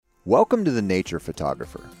Welcome to The Nature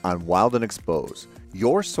Photographer on Wild and Exposed,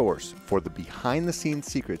 your source for the behind-the-scenes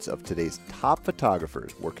secrets of today's top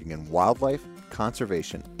photographers working in wildlife,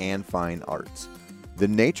 conservation, and fine arts. The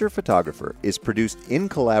Nature Photographer is produced in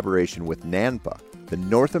collaboration with NANPA, the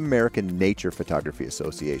North American Nature Photography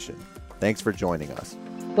Association. Thanks for joining us.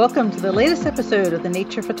 Welcome to the latest episode of the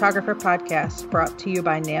Nature Photographer podcast, brought to you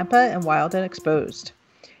by NANPA and Wild and Exposed.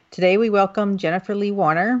 Today we welcome Jennifer Lee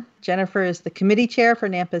Warner. Jennifer is the committee chair for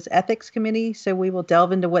NANPA's Ethics Committee, so we will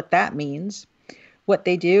delve into what that means, what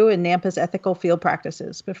they do, and NANPA's ethical field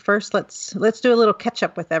practices. But first, let's do a little catch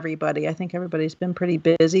up with everybody. I think everybody's been pretty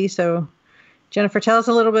busy. So, Jennifer, tell us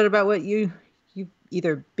a little bit about what you've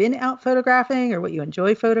either been out photographing or what you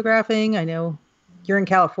enjoy photographing. I know you're in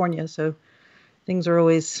California, so things are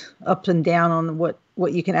always up and down on what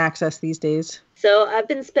you can access these days. So I've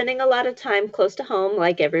been spending a lot of time close to home,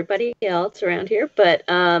 like everybody else around here, but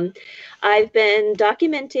I've been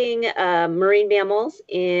documenting marine mammals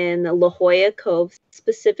in La Jolla Cove,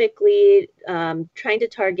 specifically trying to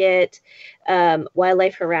target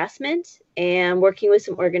wildlife harassment and working with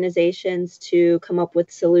some organizations to come up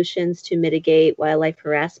with solutions to mitigate wildlife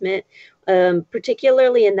harassment,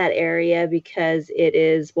 particularly in that area because it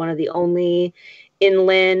is one of the only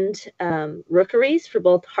inland rookeries for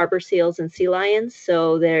both harbor seals and sea lions.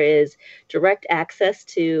 So there is direct access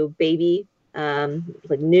to baby,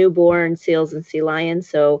 like newborn seals and sea lions.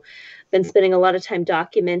 So I've been spending a lot of time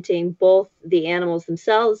documenting both the animals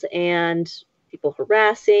themselves and people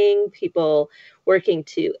harassing, people working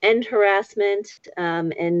to end harassment,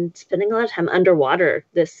 and spending a lot of time underwater.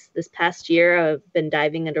 This past year, I've been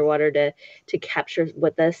diving underwater to capture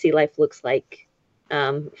what the sea life looks like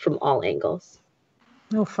from all angles.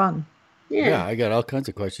 Oh, fun. Yeah, I got all kinds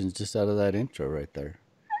of questions just out of that intro right there.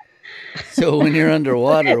 So when you're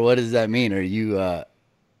underwater, what does that mean? Are you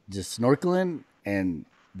just snorkeling and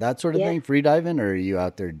that sort of thing, free diving, or are you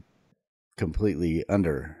out there completely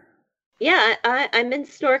under? Yeah, I'm in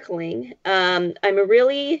snorkeling.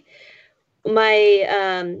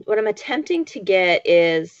 What I'm attempting to get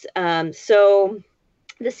is, so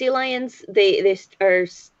the sea lions, they are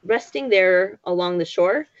resting there along the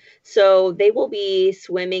shore. So they will be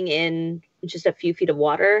swimming in just a few feet of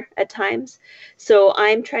water at times. So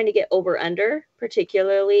I'm trying to get over under,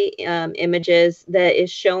 particularly images that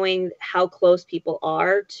is showing how close people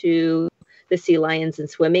are to the sea lions and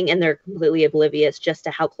swimming, and they're completely oblivious just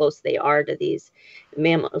to how close they are to these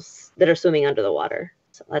mammals that are swimming under the water.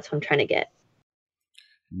 So that's what I'm trying to get.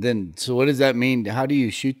 Then, so what does that mean? How do you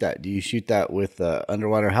shoot that? Do you shoot that with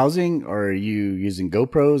underwater housing, or are you using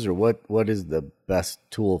GoPros, or what is the best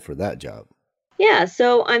tool for that job? Yeah,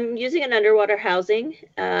 so I'm using an underwater housing.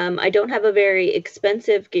 I don't have a very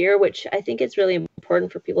expensive gear, which I think is really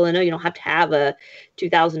important for people to know. You don't have to have a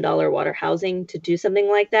 $2,000 water housing to do something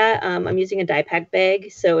like that. I'm using a Dipac bag,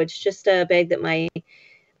 so it's just a bag that my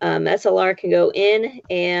SLR can go in,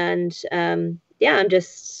 and I'm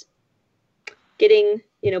just getting,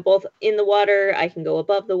 both in the water. I can go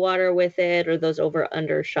above the water with it, or those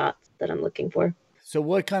over-under shots that I'm looking for. So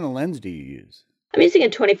what kind of lens do you use? I'm using a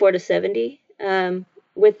 24-70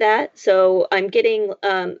 with that. So I'm getting,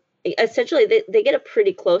 essentially, they get up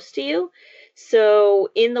pretty close to you. So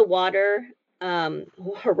in the water,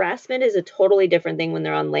 harassment is a totally different thing when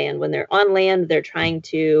they're on land. When they're on land, they're trying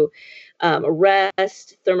to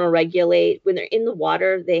arrest, thermoregulate. When they're in the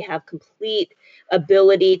water, they have complete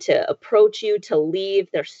ability to approach you, to leave.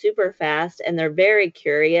 They're super fast and they're very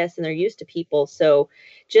curious and they're used to people. So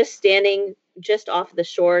just standing just off the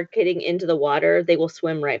shore, getting into the water, they will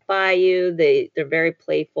swim right by you. They're very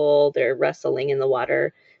playful. They're wrestling in the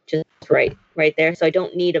water just right there. So I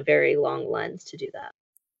don't need a very long lens to do that.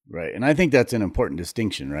 Right. And I think that's an important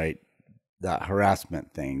distinction, right? That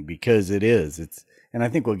harassment thing, because it's, and I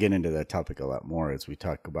think we'll get into that topic a lot more as we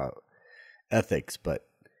talk about ethics, but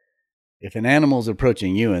if an animal's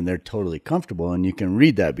approaching you and they're totally comfortable and you can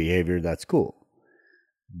read that behavior, that's cool.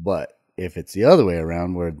 But if it's the other way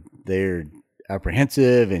around where they're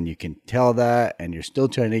apprehensive and you can tell that and you're still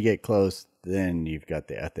trying to get close, then you've got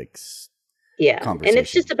the ethics. Yeah. And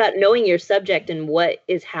it's just about knowing your subject and what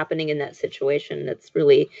is happening in that situation that's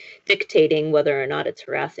really dictating whether or not it's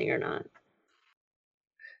harassing or not.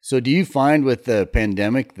 So do you find with the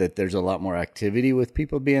pandemic that there's a lot more activity with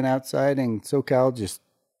people being outside in SoCal? Just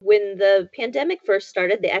when the pandemic first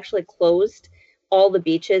started, they actually closed all the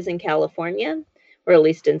beaches in California, or at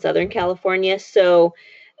least in Southern California. So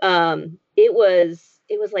it was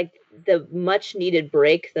like the much needed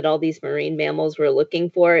break that all these marine mammals were looking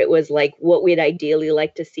for. It was like what we'd ideally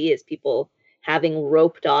like to see is people having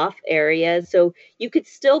roped off areas. So you could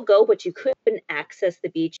still go, but you couldn't access the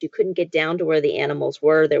beach. You couldn't get down to where the animals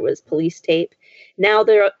were. There was police tape. Now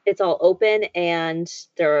it's all open, and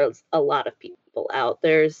there's a lot of people out.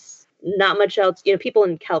 There's not much else. People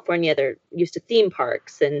in California, they're used to theme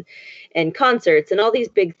parks and concerts and all these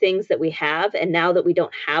big things that we have. And now that we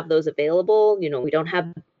don't have those available,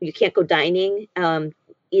 you can't go dining,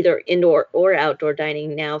 either indoor or outdoor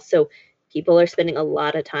dining now. So people are spending a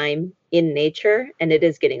lot of time in nature, and it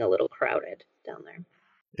is getting a little crowded down there.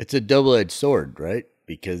 It's a double-edged sword, right?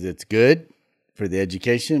 Because it's good for the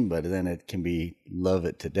education, but then it can be love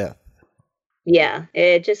it to death. Yeah,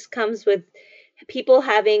 it just comes with people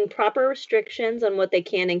having proper restrictions on what they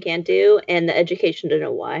can and can't do, and the education to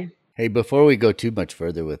know why. Hey, before we go too much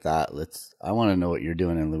further with that, I want to know what you're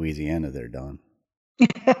doing in Louisiana there, Dawn.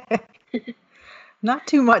 Not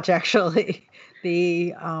too much, actually.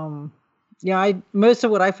 Most of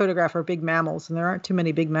what I photograph are big mammals, and there aren't too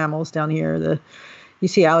many big mammals down here. You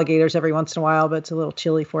see alligators every once in a while, but it's a little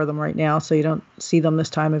chilly for them right now, so you don't see them this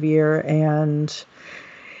time of year. And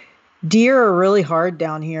deer are really hard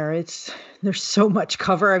down here. There's so much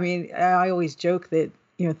cover. I mean, I always joke that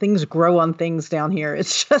things grow on things down here.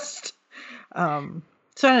 It's just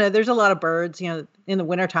so I don't know. There's a lot of birds. In the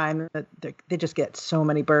wintertime, they just get so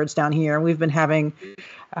many birds down here. And we've been having,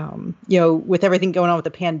 with everything going on with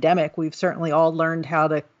the pandemic, we've certainly all learned how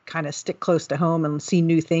to kind of stick close to home and see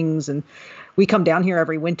new things. And we come down here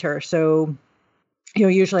every winter. So,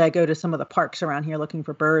 usually I go to some of the parks around here looking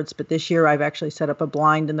for birds. But this year I've actually set up a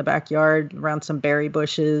blind in the backyard around some berry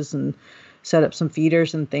bushes and set up some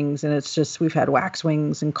feeders and things. And it's just, we've had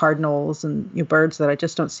waxwings and cardinals and birds that I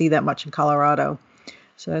just don't see that much in Colorado.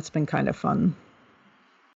 So that's been kind of fun.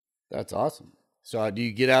 That's awesome. So do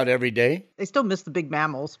you get out every day? I still miss the big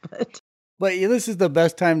mammals, but this is the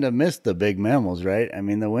best time to miss the big mammals, right? I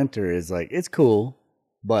mean, the winter is it's cool,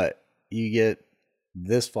 but you get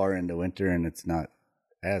this far into winter and it's not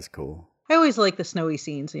as cool. I always like the snowy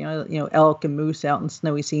scenes, elk and moose out in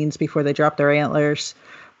snowy scenes before they drop their antlers.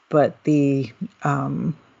 But the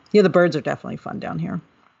birds are definitely fun down here.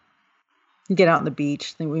 You get out on the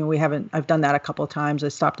beach. I've done that a couple of times. I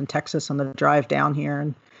stopped in Texas on the drive down here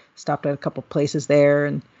and stopped at a couple of places there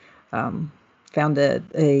and found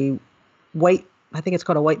a white, I think it's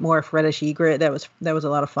called a white morph reddish egret. That was a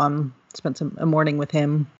lot of fun. Spent a morning with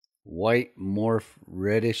him. White morph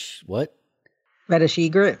reddish what? Reddish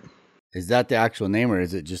egret. Is that the actual name, or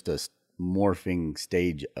is it just a morphing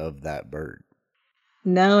stage of that bird?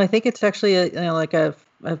 No, I think it's actually a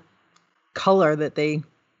color that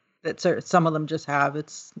some of them just have.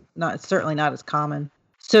 It's certainly not as common.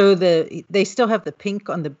 So they still have the pink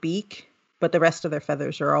on the beak, but the rest of their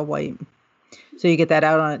feathers are all white. So you get that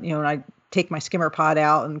out on and I take my skimmer pod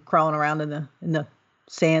out and crawling around in the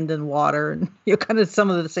sand and water, and kind of some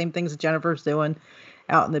of the same things that Jennifer's doing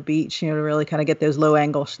out on the beach, to really kind of get those low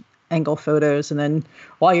angle photos. And then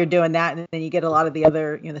while you're doing that, and then you get a lot of the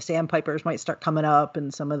other, the sandpipers might start coming up,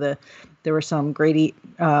 and there were some great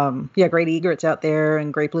egrets out there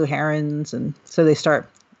and great blue herons. And so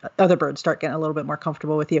other birds start getting a little bit more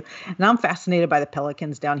comfortable with you. And I'm fascinated by the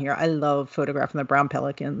pelicans down here. I love photographing the brown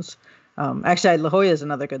pelicans. Actually, La Jolla is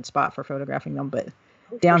another good spot for photographing them, but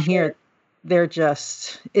down here,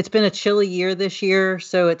 it's been a chilly year this year.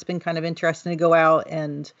 So it's been kind of interesting to go out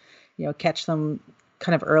and, catch them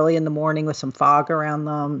kind of early in the morning with some fog around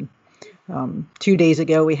them. 2 days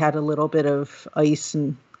ago, we had a little bit of ice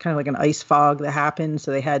and kind of like an ice fog that happened. So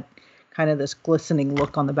they had kind of this glistening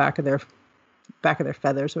look on the back of their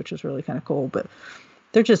feathers, which was really kind of cool. But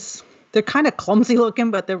they're kind of clumsy looking,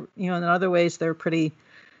 but they're, in other ways they're pretty,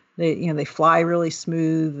 they fly really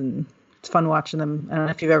smooth, and it's fun watching them. I don't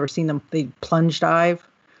know if you've ever seen them. They plunge dive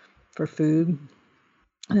for food.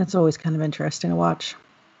 And that's always kind of interesting to watch.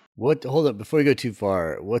 Hold up, before you go too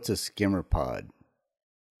far, what's a skimmer pod?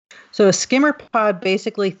 So a skimmer pod,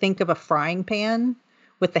 basically think of a frying pan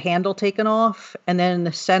with the handle taken off, and then in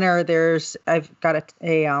the center I've got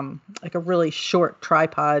a really short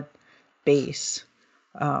tripod base.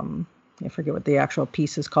 I forget what the actual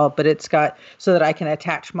piece is called, but it's got so that I can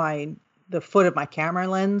attach the foot of my camera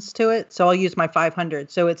lens to it. So I'll use my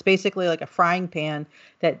 500. So it's basically like a frying pan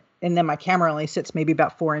and then my camera only sits maybe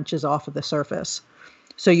about 4 inches off of the surface.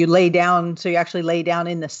 So you actually lay down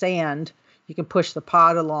in the sand. You can push the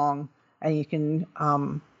pod along, and you can,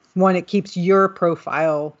 it keeps your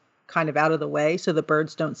profile kind of out of the way, so the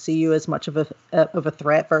birds don't see you as much of a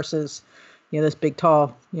threat versus, this big,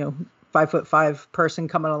 tall, 5'5" person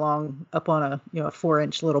coming along up on a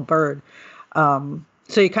 4-inch little bird.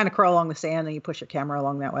 So you kind of crawl along the sand and you push your camera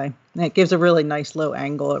along that way. And it gives a really nice low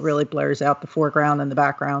angle. It really blurs out the foreground and the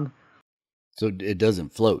background. So it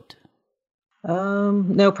doesn't float.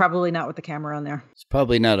 No, probably not with the camera on there. It's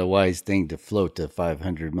probably not a wise thing to float a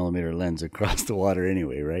 500 millimeter lens across the water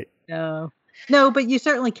anyway, right? No, but you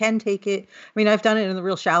certainly can take it. I mean, I've done it in the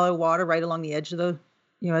real shallow water right along the edge of the,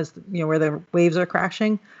 where the waves are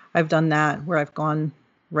crashing. I've done that where I've gone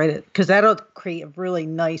right at, because that'll create a really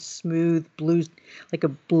nice, smooth blue, like a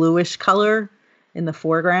bluish color in the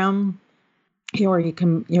foreground. Or you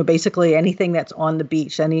can, basically anything that's on the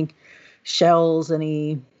beach, any shells,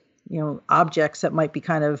 any, objects that might be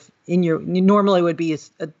kind of normally would be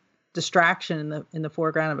a distraction in the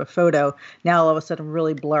foreground of a photo. Now all of a sudden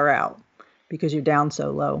really blur out because you're down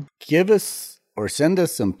so low. Give us or send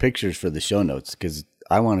us some pictures for the show notes, because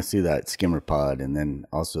I want to see that skimmer pod, and then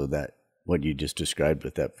also that what you just described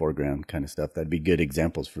with that foreground kind of stuff. That'd be good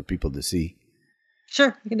examples for people to see.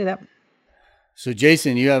 Sure, you can do that. So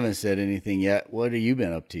Jason, you haven't said anything yet. What have you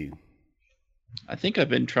been up to? I think I've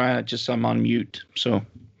been trying. I'm on mute, so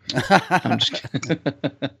I'm just.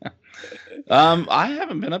 I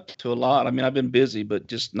haven't been up to a lot. I mean, I've been busy, but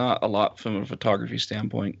just not a lot from a photography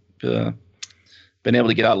standpoint. Been able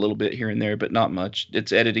to get out a little bit here and there, but not much.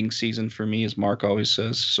 It's editing season for me, as Mark always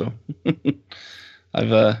says. So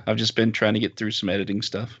I've just been trying to get through some editing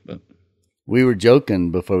stuff. But we were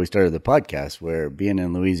joking before we started the podcast where being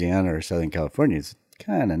in Louisiana or Southern California is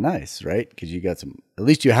kind of nice, right? Because you got at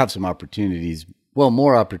least you have some opportunities. Well,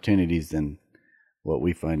 more opportunities than what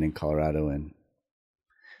we find in Colorado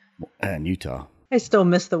and Utah. I still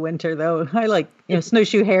miss the winter though. I like,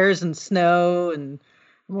 snowshoe hares and snow, and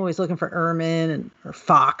I'm always looking for ermine or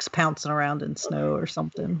fox pouncing around in snow or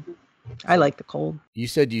something. I like the cold. You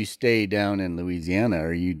said you stay down in Louisiana.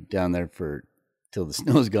 Are you down there till the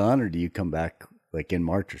snow's gone, or do you come back like in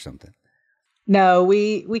March or something? No,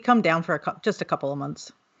 we come down for just a couple of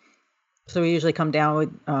months. So we usually come down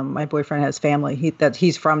with my boyfriend has family.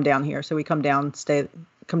 He's from down here, so we come down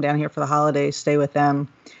here for the holidays, stay with them,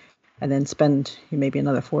 and then spend maybe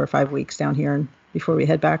another 4 or 5 weeks down here before we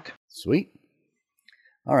head back. Sweet.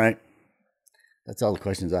 All right, that's all the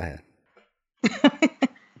questions I had.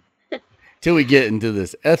 Till we get into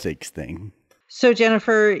this ethics thing. So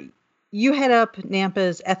Jennifer, you head up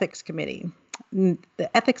NAMPA's ethics committee. The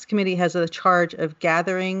ethics committee has a charge of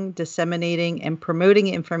gathering, disseminating, and promoting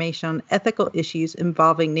information on ethical issues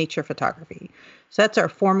involving nature photography. So that's our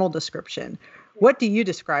formal description. What do you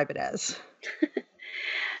describe it as?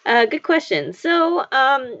 Good question. So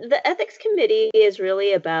the ethics committee is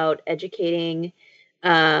really about educating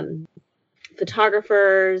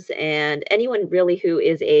photographers and anyone really who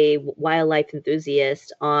is a wildlife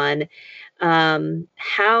enthusiast on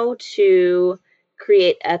how to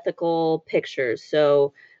create ethical pictures.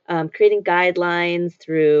 So creating guidelines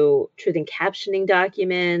through truth in captioning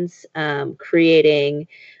documents, creating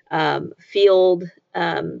field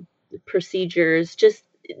procedures, just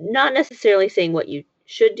not necessarily saying what you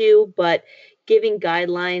should do, but giving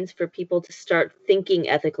guidelines for people to start thinking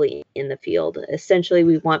ethically in the field. Essentially,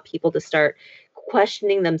 we want people to start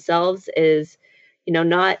questioning themselves is,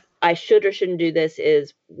 not I should or shouldn't do this,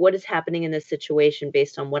 is what is happening in this situation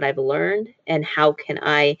based on what I've learned, and how can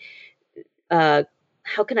I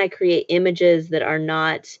create images that are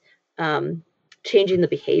not changing the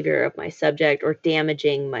behavior of my subject or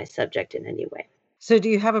damaging my subject in any way. So do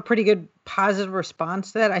you have a pretty good positive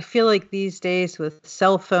response to that? I feel like these days with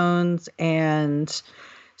cell phones and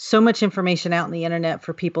so much information out on the internet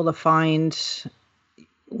for people to find,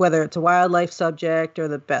 whether it's a wildlife subject or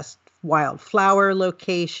the best wildflower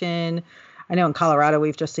location. I know in Colorado,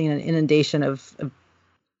 we've just seen an inundation of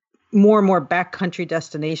more and more backcountry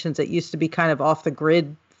destinations that used to be kind of off the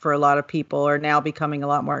grid for a lot of people are now becoming a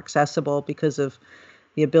lot more accessible because of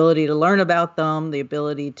the ability to learn about them, the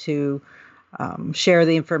ability to share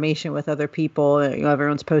the information with other people.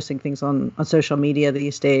 Everyone's posting things on social media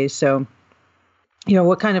these days. So,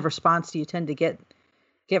 what kind of response do you tend to get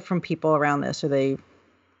from people around this? Are they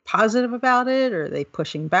positive about it, or are they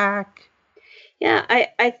pushing back? Yeah,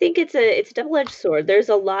 I think it's a double-edged sword. There's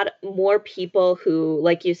a lot more people who,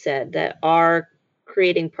 like you said, that are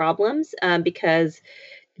creating problems because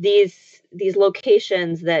these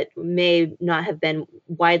locations that may not have been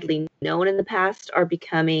widely known in the past are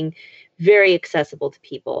becoming very accessible to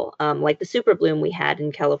people. Like the super bloom we had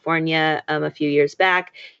in California a few years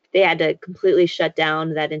back, they had to completely shut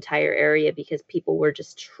down that entire area because people were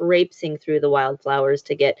just traipsing through the wildflowers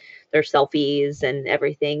to get their selfies and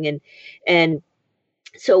everything. And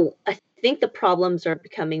so I think the problems are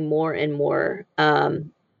becoming more and more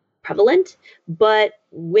prevalent. But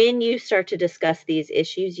when you start to discuss these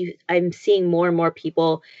issues, I'm seeing more and more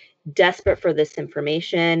people desperate for this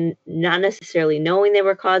information, not necessarily knowing they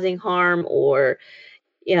were causing harm or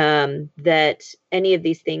that any of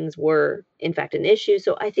these things were in fact an issue.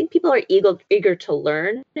 So I think people are eager to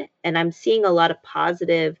learn, and I'm seeing a lot of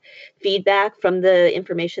positive feedback from the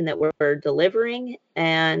information that we're delivering.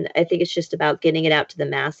 And I think it's just about getting it out to the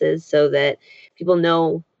masses so that people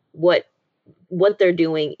know what they're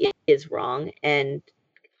doing is wrong, and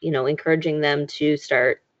encouraging them to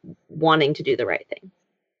start wanting to do the right thing.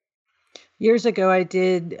 Years ago,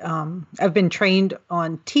 I've been trained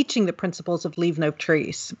on teaching the principles of leave no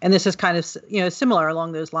trace. And this is kind of, similar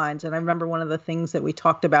along those lines. And I remember one of the things that we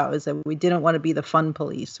talked about is that we didn't want to be the fun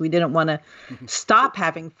police. We didn't want to stop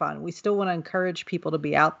having fun. We still want to encourage people to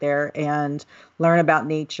be out there and learn about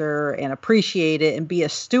nature and appreciate it and be a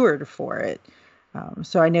steward for it.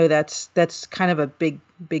 So I know that's kind of a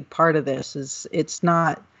big part of this is it's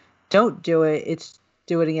not, don't do it. It's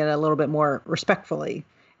doing it a little bit more respectfully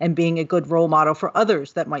and being a good role model for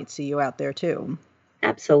others that might see you out there too.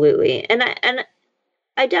 Absolutely. And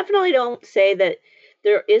I definitely don't say that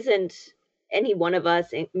there isn't any one of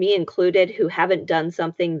us, me included, who haven't done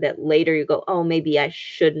something that later you go, oh, maybe I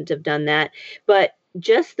shouldn't have done that. But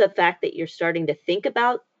just the fact that you're starting to think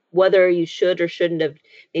about whether you should or shouldn't have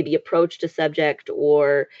maybe approached a subject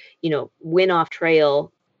or, went off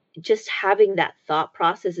trail, just having that thought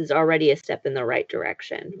process is already a step in the right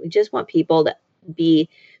direction. We just want people to be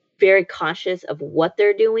very cautious of what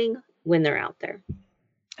they're doing when they're out there.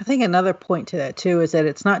 I think another point to that too is that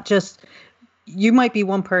it's not just, you might be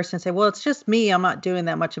one person and say, well, it's just me, I'm not doing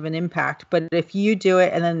that much of an impact. But if you do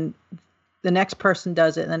it and then the next person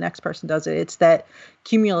does it and the next person does it, it's that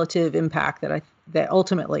cumulative impact that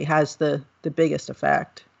ultimately has the biggest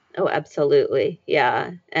effect. Oh, absolutely.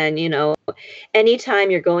 Yeah. And,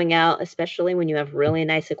 anytime you're going out, especially when you have really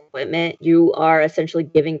nice equipment, you are essentially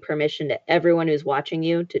giving permission to everyone who's watching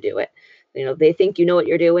you to do it. They think you know what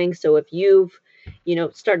you're doing. So if you've,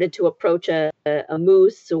 started to approach a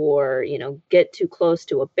moose or, get too close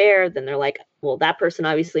to a bear, then they're like, well, that person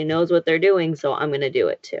obviously knows what they're doing, so I'm going to do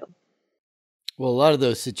it too. Well, a lot of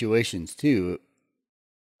those situations too,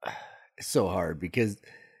 it's so hard because,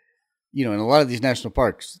 in a lot of these national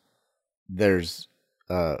parks, there's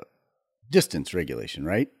distance regulation,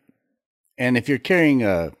 right? And if you're carrying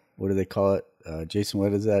what do they call it? Jason,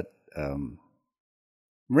 what is that?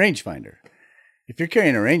 Rangefinder. If you're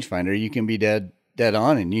carrying a rangefinder, you can be dead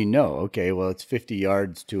on and okay, well, it's 50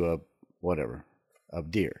 yards to a whatever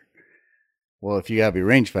of deer. Well, if you have your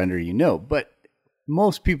rangefinder, but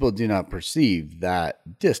most people do not perceive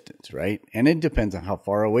that distance, right? And it depends on how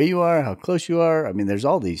far away you are, how close you are. I mean, there's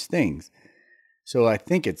all these things. So I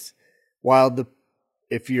think it's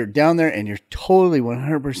if you're down there and you're totally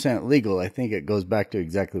 100% legal, I think it goes back to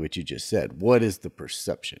exactly what you just said. What is the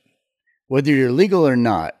perception? Whether you're legal or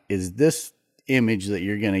not, is this image that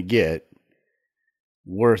you're going to get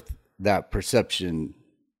worth that perception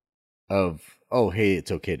of, oh, hey,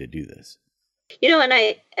 it's okay to do this? And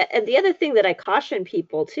the other thing that I caution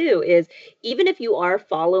people too is even if you are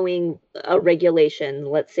following a regulation,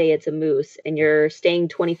 let's say it's a moose and you're staying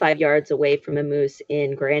 25 yards away from a moose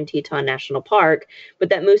in Grand Teton National Park, but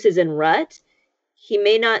that moose is in rut, he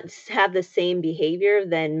may not have the same behavior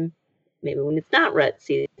than maybe when it's not rut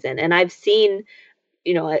season. And I've seen,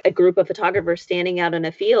 a group of photographers standing out in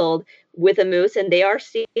a field with a moose, and they are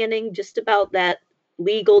standing just about that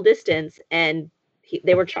legal distance, and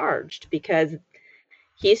they were charged because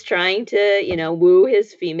he's trying to, woo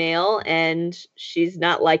his female, and she's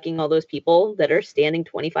not liking all those people that are standing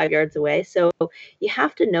 25 yards away. So you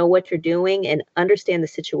have to know what you're doing and understand the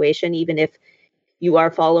situation. Even if you are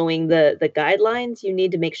following the guidelines, you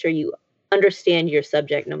need to make sure you understand your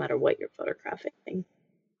subject no matter what you're photographing.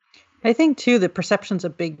 I think too, the perception's a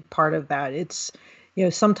big part of that. It's,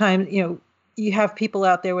 sometimes, you have people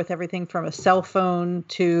out there with everything from a cell phone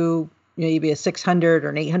to maybe a 600 or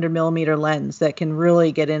an 800 millimeter lens that can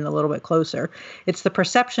really get in a little bit closer. It's the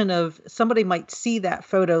perception of somebody might see that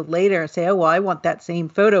photo later and say, oh, well, I want that same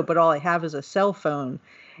photo, but all I have is a cell phone.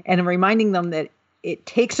 And I'm reminding them that it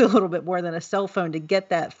takes a little bit more than a cell phone to get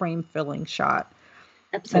that frame filling shot.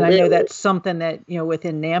 Absolutely. And I know that's something that,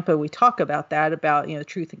 within NAMPA, we talk about that, about,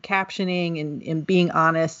 truth in captioning and being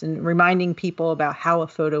honest and reminding people about how a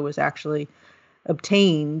photo was actually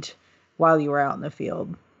obtained while you were out in the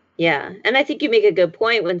field. Yeah. And I think you make a good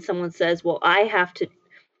point when someone says, well, I have to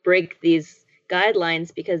break these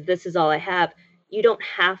guidelines because this is all I have. You don't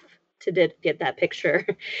have to get that picture.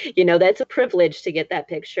 That's a privilege to get that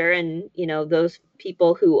picture. And, those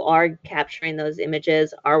people who are capturing those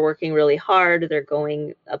images are working really hard. They're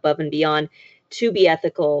going above and beyond to be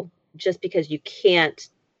ethical. Just because you can't,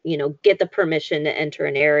 get the permission to enter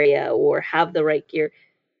an area or have the right gear,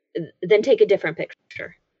 then take a different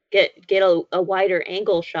picture. get a wider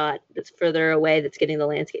angle shot that's further away, that's getting the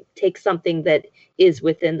landscape. Take something that is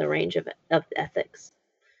within the range of ethics.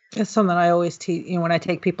 It's something I always teach. When I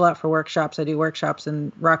take people out for workshops, I do workshops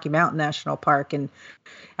in Rocky Mountain National Park, and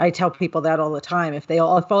I tell people that all the time. If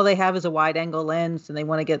all they have is a wide angle lens and they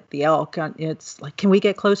want to get the elk, it's like, can we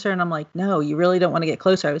get closer? And I'm like, no, you really don't want to get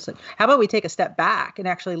closer. I was like, how about we take a step back and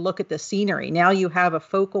actually look at the scenery? Now you have a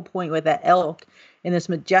focal point with that elk in this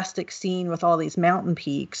majestic scene with all these mountain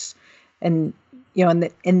peaks, and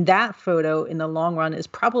in that photo in the long run is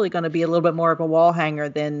probably going to be a little bit more of a wall hanger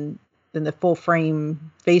than the full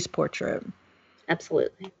frame face portrait.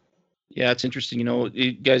 Absolutely. Yeah, it's interesting.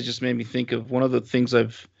 You guys just made me think of one of the things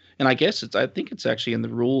and I think it's actually in the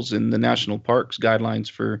rules in the national parks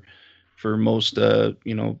guidelines for most,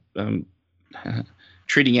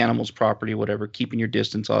 treating animals property, whatever, keeping your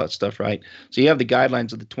distance, all that stuff, right? So you have the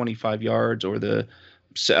guidelines of the 25 yards or the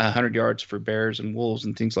 100 yards for bears and wolves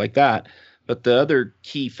and things like that. But the other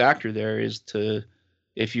key factor there is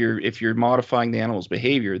if you're modifying the animal's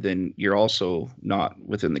behavior, then you're also not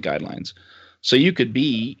within the guidelines. So you could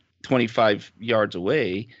be 25 yards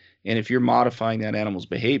away, and if you're modifying that animal's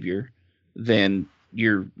behavior, then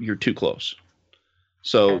you're too close.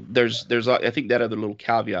 So there's I think that other little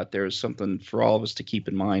caveat there is something for all of us to keep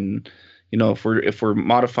in mind. If we're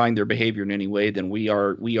modifying their behavior in any way, then we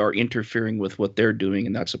are interfering with what they're doing,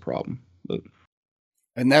 and that's a problem.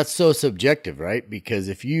 And that's so subjective, right? Because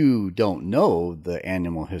if you don't know the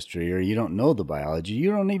animal history or you don't know the biology,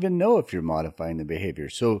 you don't even know if you're modifying the behavior.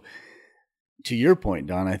 So to your point,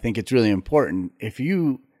 Don, I think it's really important. If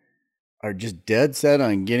you are just dead set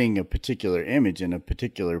on getting a particular image in a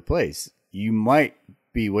particular place, you might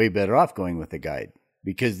be way better off going with a guide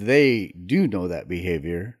because they do know that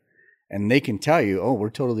behavior and they can tell you, oh, we're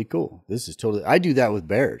totally cool. I do that with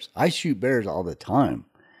bears. I shoot bears all the time,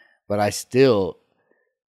 but I still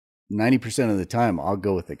 90% of the time I'll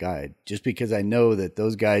go with a guide just because I know that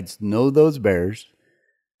those guides know those bears.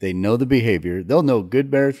 They know the behavior. They'll know good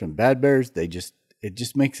bears from bad bears. It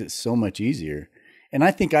just makes it so much easier. And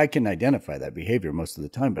I think I can identify that behavior most of the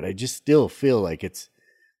time, but I just still feel like it's,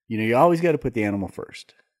 you always got to put the animal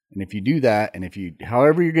first. And if you do that, and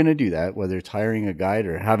however you're going to do that, whether it's hiring a guide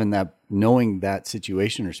or knowing that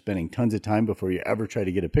situation or spending tons of time before you ever try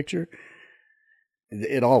to get a picture,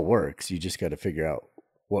 it all works. You just got to figure out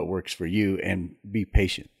what works for you and be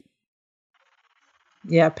patient.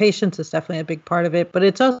 Yeah, patience is definitely a big part of it, but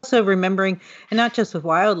it's also remembering, and not just with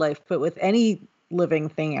wildlife, but with any living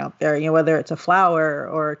thing out there, whether it's a flower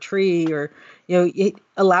or a tree or,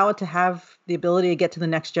 allow it to have the ability to get to the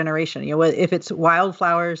next generation. If it's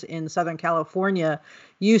wildflowers in Southern California,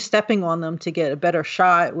 you stepping on them to get a better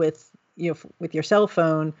shot with your cell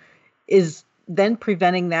phone is then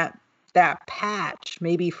preventing that patch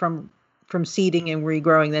maybe from seeding and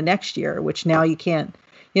regrowing the next year, which now you can't,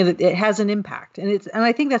 it has an impact. And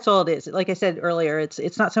I think that's all it is. Like I said earlier,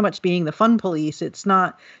 it's not so much being the fun police. It's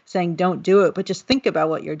not saying don't do it, but just think about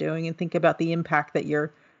what you're doing and think about the impact that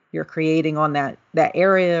you're creating on that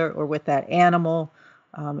area or with that animal,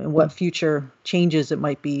 and what future changes it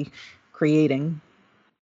might be creating.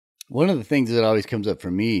 One of the things that always comes up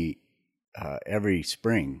for me every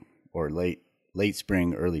spring or late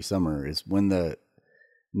spring, early summer is when the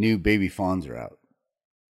new baby fawns are out,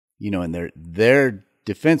 and their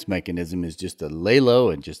defense mechanism is just to lay low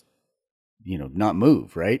and just, not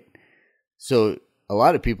move. Right. So a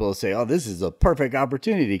lot of people say, oh, this is a perfect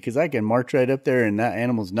opportunity because I can march right up there and that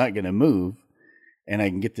animal's not going to move and I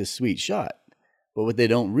can get this sweet shot. But what they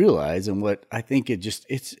don't realize, and what I think it's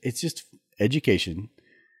just education,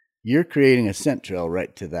 you're creating a scent trail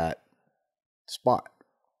right to that spot.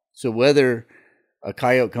 So whether a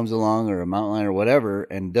coyote comes along or a mountain lion or whatever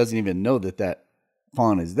and doesn't even know that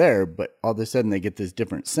fawn is there, but all of a sudden they get this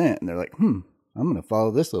different scent and they're like, I'm going to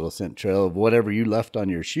follow this little scent trail of whatever you left on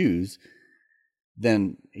your shoes.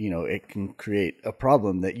 Then, it can create a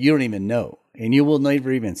problem that you don't even know, and you will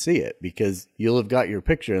never even see it because you'll have got your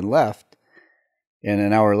picture and left, and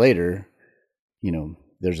an hour later,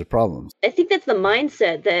 there's a problem. I think that's the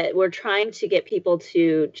mindset that we're trying to get people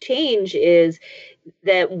to change, is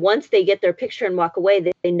that once they get their picture and walk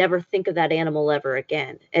away, they never think of that animal ever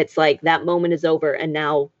again. It's like that moment is over and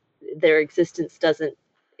now their existence doesn't,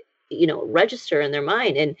 register in their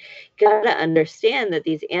mind. And you got to understand that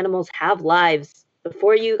these animals have lives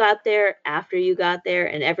before you got there, after you got there,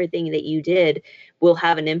 and everything that you did will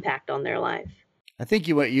have an impact on their life. I think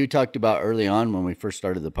what you talked about early on when we first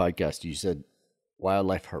started the podcast, you said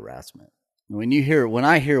wildlife harassment. When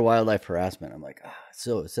I hear wildlife harassment, I'm like,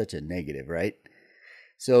 so it's such a negative, right?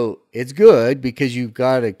 So it's good because you've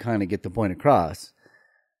got to kind of get the point across.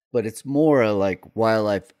 but it's more like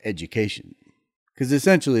wildlife education, because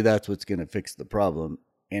essentially that's what's going to fix the problem.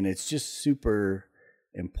 And it's just super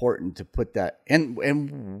important to put that. And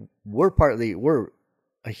we're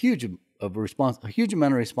a huge amount of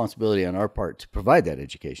responsibility on our part to provide that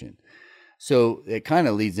education. So it kind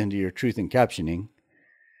of leads into your truth in captioning,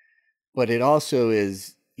 but it also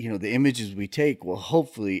is, the images we take will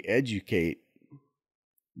hopefully educate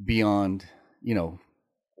beyond,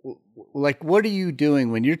 like, what are you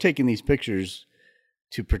doing when you're taking these pictures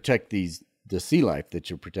to protect the sea life that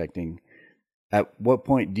you're protecting? At what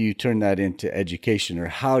point do you turn that into education, or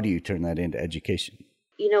how do you turn that into education?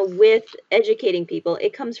 With educating people,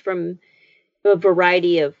 it comes from a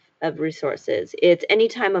variety of resources. It's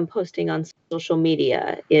anytime I'm posting on social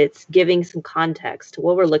media, it's giving some context to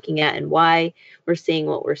what we're looking at and why we're seeing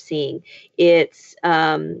what we're seeing. It's,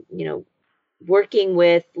 working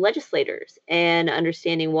with legislators and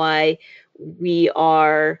understanding why we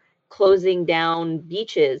are closing down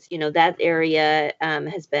beaches. That area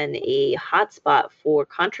has been a hotspot for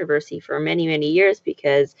controversy for many, many years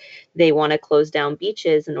because they want to close down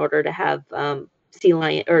beaches in order to have sea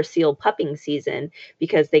lion or seal pupping season,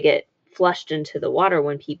 because they get flushed into the water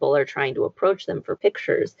when people are trying to approach them for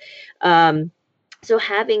pictures. So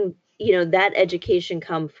having, that education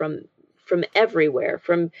come from everywhere,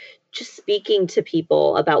 from just speaking to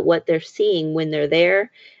people about what they're seeing when they're there,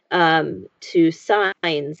 to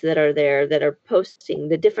signs that are there that are posting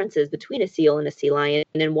the differences between a seal and a sea lion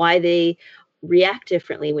and why they react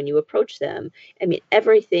differently when you approach them. I mean,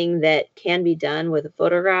 everything that can be done with a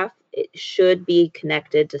photograph, it should be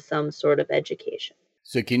connected to some sort of education.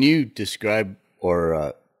 So can you describe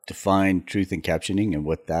or define truth in captioning and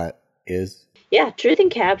what that is? Yeah, truth in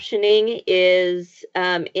captioning is,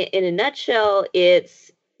 in a nutshell,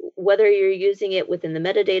 it's whether you're using it within the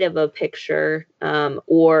metadata of a picture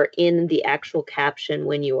or in the actual caption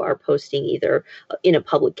when you are posting either in a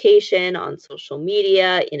publication, on social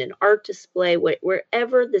media, in an art display,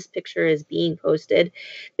 wherever this picture is being posted,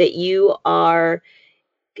 that you are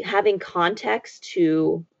having context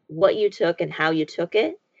to what you took and how you took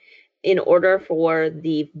it, in order for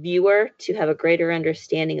the viewer to have a greater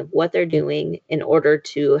understanding of what they're doing, in order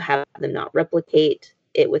to have them not replicate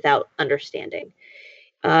it without understanding.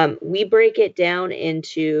 We break it down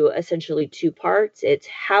into essentially two parts. It's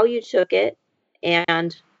how you took it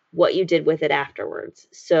and what you did with it afterwards.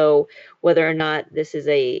 So whether or not this is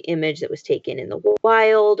a image that was taken in the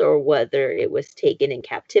wild or whether it was taken in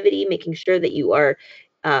captivity, making sure that you are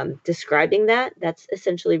describing that's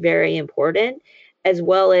essentially very important, as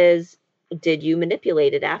well as, did you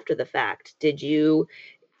manipulate it after the fact? Did you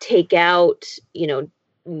take out,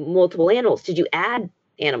 multiple animals? Did you add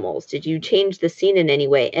animals? Did you change the scene in any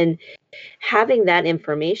way? And having that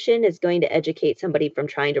information is going to educate somebody from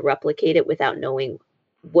trying to replicate it without knowing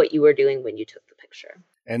what you were doing when you took the picture.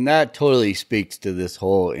 And that totally speaks to this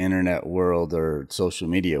whole internet world or social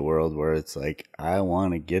media world where it's like, I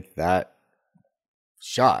want to get that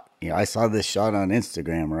shot. I saw this shot on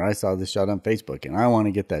Instagram or I saw this shot on Facebook and I want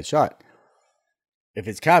to get that shot. If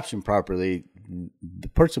it's captioned properly, the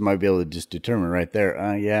person might be able to just determine right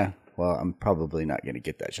there, yeah, well, I'm probably not going to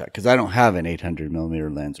get that shot because I don't have an 800 millimeter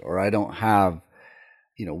lens, or I don't have,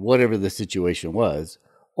 whatever the situation was,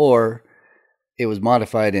 or it was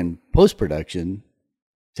modified in post-production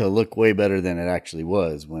to look way better than it actually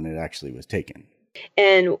was when it actually was taken.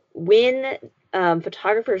 And when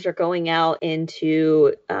photographers are going out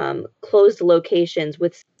into closed locations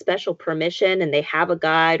with special permission and they have a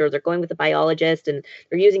guide, or they're going with a biologist and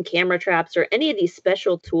they're using camera traps or any of these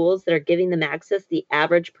special tools that are giving them access the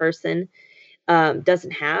average person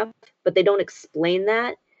doesn't have, but they don't explain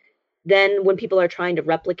that, then when people are trying to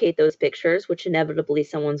replicate those pictures, which inevitably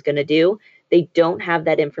someone's going to do, they don't have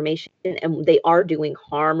that information and they are doing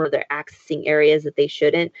harm, or they're accessing areas that they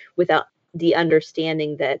shouldn't without the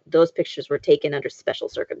understanding that those pictures were taken under special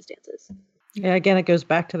circumstances. Yeah, again, it goes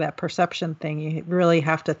back to that perception thing. You really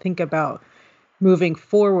have to think about moving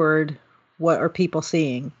forward. What are people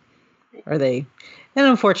seeing? Are they? And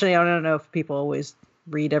unfortunately, I don't know if people always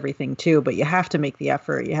read everything too, but you have to make the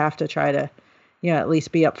effort. You have to try to, at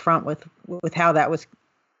least be upfront with how that was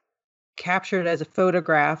captured as a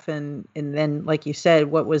photograph, and then, like you said,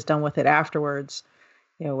 what was done with it afterwards.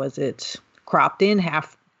 Was it cropped in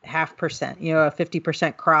half percent, a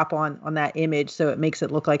 50% crop on that image, so it makes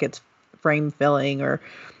it look like it's frame filling, or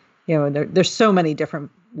there's so many different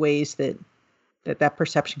ways that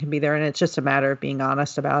perception can be there, and it's just a matter of being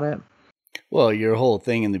honest about it. Well, your whole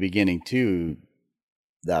thing in the beginning too,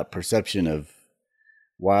 that perception of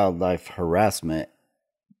wildlife harassment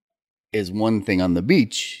is one thing on the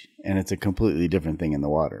beach and it's a completely different thing in the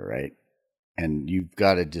water, right? And you've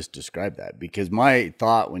got to just describe that, because my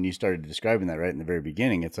thought when you started describing that right in the very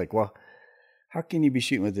beginning, it's like, well, how can you be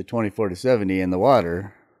shooting with the 24-70 in the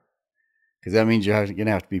water? Because that means you're going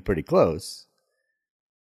to have to be pretty close.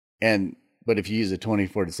 But if you use a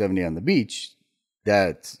 24-70 on the beach,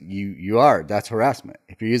 that's harassment.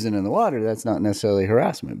 If you're using it in the water, that's not necessarily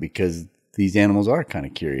harassment, because these animals are kind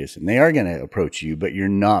of curious and they are going to approach you, but you're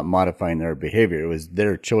not modifying their behavior. It was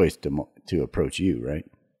their choice to approach you, right?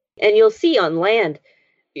 And you'll see on land,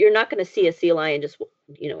 you're not going to see a sea lion just,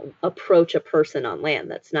 approach a person on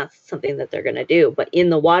land. That's not something that they're going to do. But in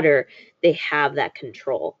the water, they have that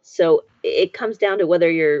control. So it comes down to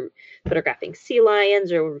whether you're photographing sea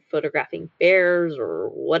lions or photographing bears or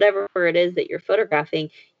whatever it is that you're photographing.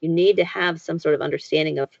 You need to have some sort of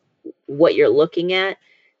understanding of what you're looking at,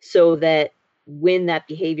 so that when that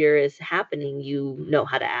behavior is happening, you know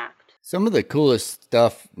how to act. Some of the coolest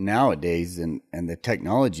stuff nowadays and the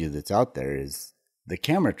technology that's out there is the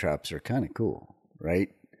camera traps are kind of cool, right?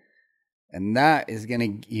 And that is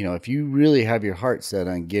going to, if you really have your heart set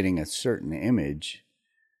on getting a certain image,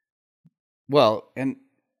 well, and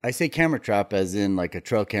I say camera trap as in like a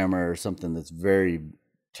trail camera or something that's very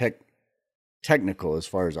technical as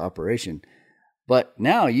far as operation. But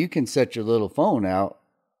now you can set your little phone out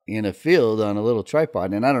in a field on a little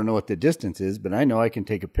tripod, and I don't know what the distance is, but I know I can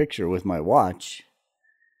take a picture with my watch.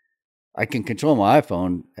 I can control my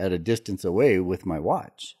iPhone at a distance away with my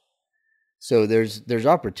watch. So there's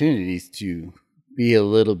opportunities to be a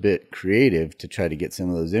little bit creative to try to get some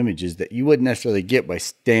of those images that you wouldn't necessarily get by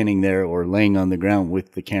standing there or laying on the ground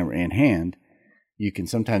with the camera in hand. You can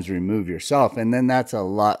sometimes remove yourself, and then that's a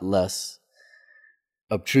lot less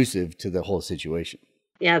obtrusive to the whole situation.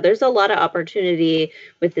 Yeah, there's a lot of opportunity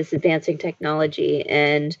with this advancing technology.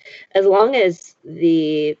 And as long as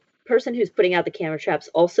the person who's putting out the camera traps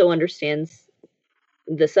also understands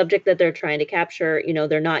the subject that they're trying to capture,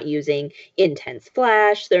 they're not using intense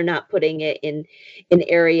flash, they're not putting it in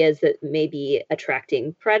areas that may be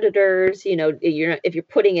attracting predators. If you're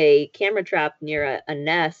putting a camera trap near a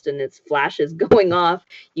nest and its flash is going off,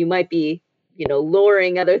 you might be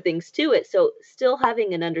luring other things to it. So still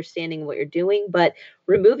having an understanding of what you're doing, but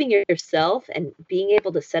removing yourself and being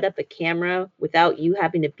able to set up a camera without you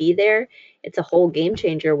having to be there, it's a whole game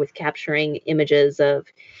changer with capturing images of,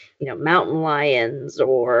 mountain lions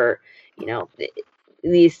or,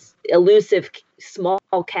 these elusive small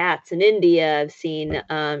cats in India. I've seen,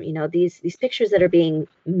 these pictures that are being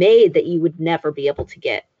made that you would never be able to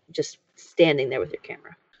get just standing there with your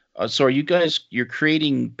camera. So you're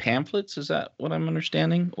creating pamphlets? Is that what I'm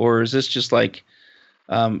understanding? Or is this just like,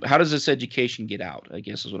 how does this education get out? I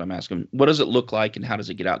guess is what I'm asking. What does it look like and how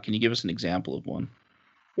does it get out? Can you give us an example of one?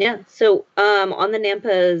 Yeah. So on the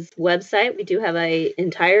NAMPA's website, we do have an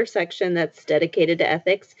entire section that's dedicated to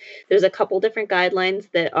ethics. There's a couple different guidelines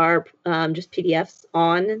that are just PDFs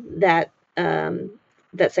on that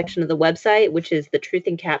section of the website, which is the truth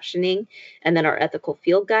in captioning, and then our ethical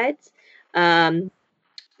field guides.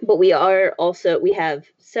 But we have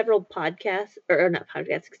several webinars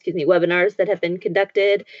that have been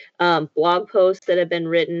conducted, blog posts that have been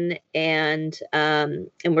written, and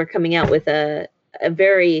we're coming out with a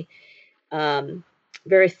very,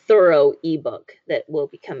 very thorough ebook that will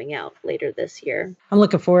be coming out later this year. I'm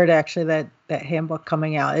looking forward to actually that handbook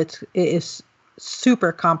coming out. It is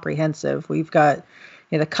super comprehensive. We've got,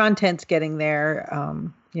 the content's getting there.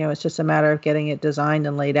 It's just a matter of getting it designed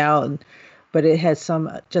and laid out, but it has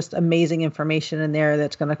some just amazing information in there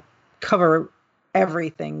that's going to cover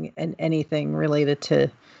everything and anything related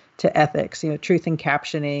to ethics, truth in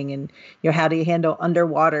captioning, and, how do you handle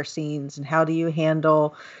underwater scenes, and how do you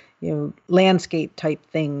handle, landscape type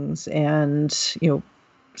things. And,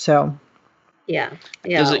 so. Yeah.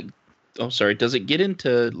 Does it get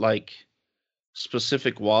into like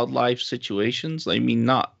specific wildlife situations?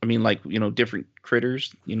 Different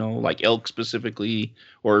critters, like elk specifically,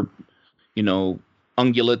 or,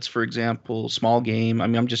 ungulates, for example, small game.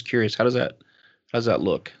 I'm just curious, how does that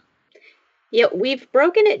look? Yeah, we've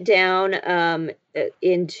broken it down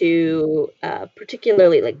into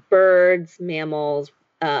particularly like birds, mammals,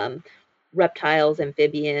 reptiles,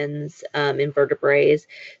 amphibians, invertebrates.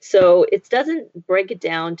 So it doesn't break it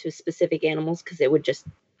down to specific animals because that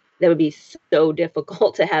would be so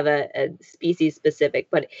difficult to have a species specific,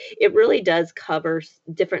 but it really does cover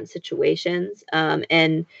different situations.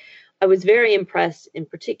 And I was very impressed in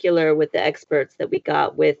particular with the experts that we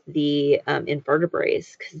got with the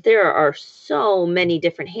invertebrates, because there are so many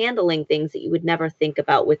different handling things that you would never think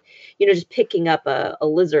about with, just picking up a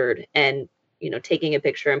lizard and, taking a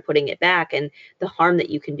picture and putting it back, and the harm that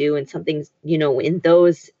you can do, and something's, in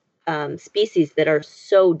those species that are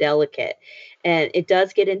so delicate. And it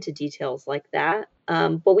does get into details like that.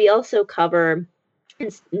 But we also cover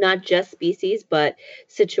not just species, but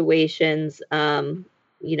situations,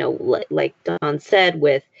 like Don said,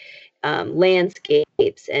 with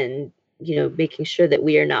landscapes and, making sure that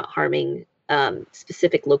we are not harming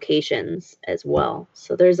specific locations as well.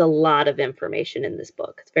 So there's a lot of information in this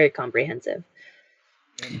book. It's very comprehensive.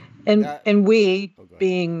 And we,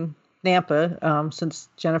 being NAMPA, since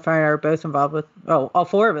Jennifer and I are both involved with, all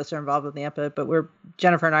four of us are involved with NAMPA, but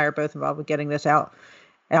Jennifer and I are both involved with getting this out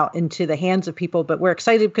into the hands of people. But we're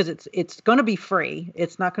excited because it's going to be free.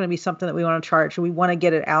 It's not going to be something that we want to charge. We want to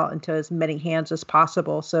get it out into as many hands as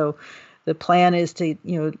possible. So the plan is to,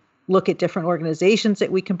 look at different organizations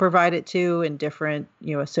that we can provide it to, and different,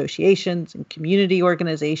 associations and community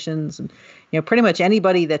organizations, and, pretty much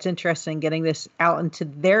anybody that's interested in getting this out into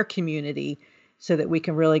their community so that we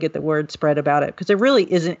can really get the word spread about it. Because there really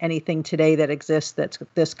isn't anything today that exists that's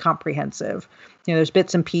this comprehensive. There's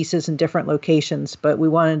bits and pieces in different locations, but we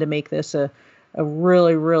wanted to make this a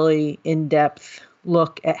really, really in-depth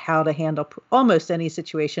look at how to handle almost any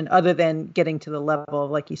situation, other than getting to the level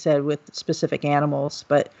of, like you said, with specific animals.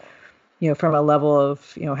 But from a level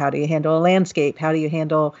of, how do you handle a landscape? How do you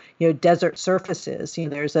handle, desert surfaces?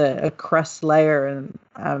 There's a crust layer, and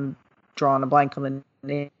I'm drawing a blank on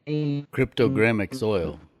the name. Cryptogamic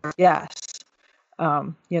soil. Yes.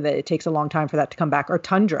 That it takes a long time for that to come back. Or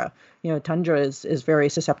tundra. Tundra is very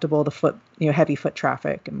susceptible to heavy foot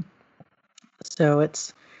traffic. And so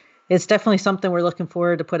it's definitely something we're looking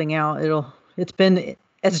forward to putting out. It's been,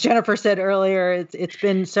 as Jennifer said earlier, it's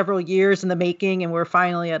been several years in the making, and we're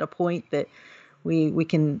finally at a point that we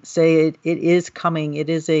can say it is coming. It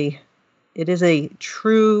is a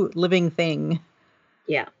true living thing.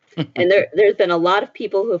 Yeah. And there's been a lot of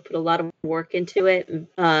people who have put a lot of work into it.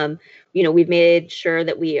 We've made sure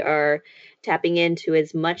that we are tapping into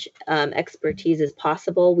as much expertise as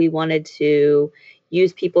possible. We wanted to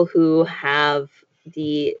use people who have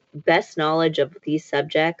the best knowledge of these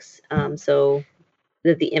subjects, so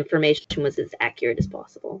that the information was as accurate as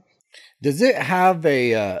possible. Does it have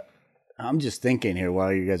I'm just thinking here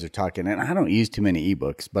while you guys are talking, and I don't use too many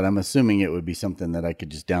ebooks, but I'm assuming it would be something that I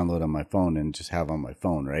could just download on my phone and just have on my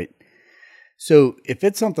phone, right? So if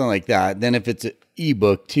it's something like that, then if it's an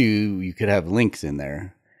ebook too, you could have links in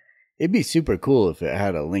there. It'd be super cool if it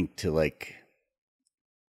had a link to like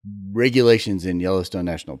regulations in Yellowstone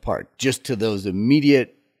National Park, just to those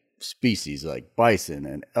immediate species like bison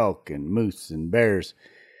and elk and moose and bears,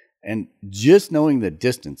 and just knowing the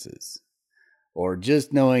distances, or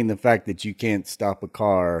just knowing the fact that you can't stop a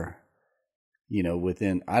car,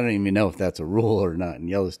 within, I don't even know if that's a rule or not in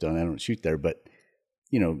Yellowstone. I don't shoot there, but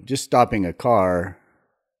just stopping a car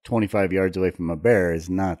 25 yards away from a bear is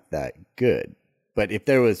not that good. But if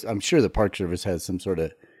there was, I'm sure the Park Service has some sort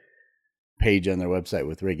of page on their website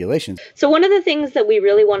with regulations. So one of the things that we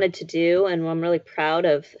really wanted to do, and I'm really proud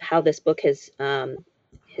of how this book has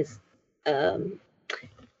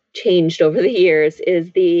changed over the years,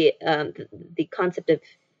 is the concept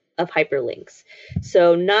of hyperlinks.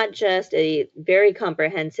 So not just a very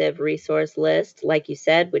comprehensive resource list, like you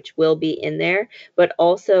said, which will be in there, but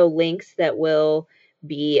also links that will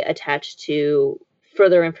be attached to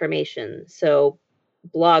further information. So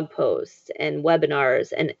blog posts and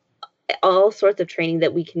webinars and all sorts of training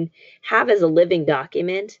that we can have as a living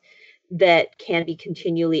document that can be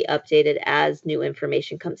continually updated as new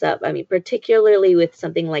information comes up. I mean, particularly with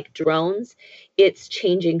something like drones, it's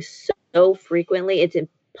changing so frequently. It's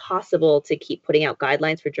impossible to keep putting out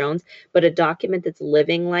guidelines for drones, but a document that's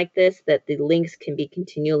living like this, that the links can be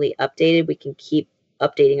continually updated, we can keep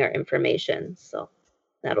updating our information. So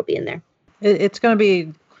that'll be in there. It's going to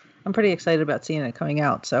be, I'm pretty excited about seeing it coming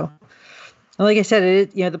out. So like I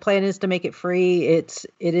said, the plan is to make it free. It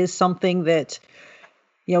is something that,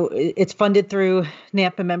 it's funded through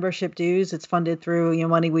NAMPA membership dues. It's funded through,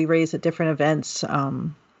 money we raise at different events.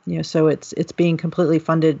 So it's being completely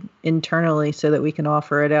funded internally so that we can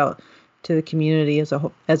offer it out to the community as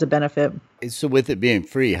a benefit. So with it being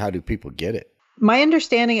free, how do people get it? My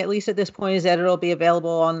understanding, at least at this point, is that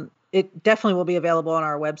it definitely will be available on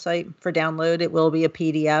our website for download. It will be a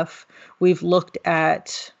PDF. We've looked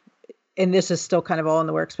at, and this is still kind of all in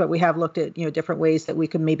the works, but we have looked at, different ways that we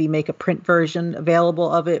could maybe make a print version available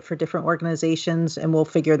of it for different organizations. And we'll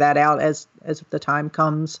figure that out as the time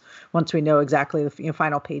comes, once we know exactly the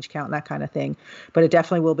final page count and that kind of thing. But it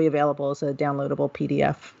definitely will be available as a downloadable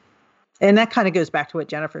PDF. And that kind of goes back to what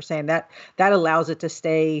Jennifer's saying, that allows it to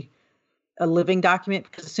stay a living document,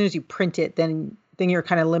 because as soon as you print it, then you're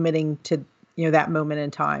kind of limiting to, that moment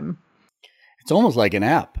in time. It's almost like an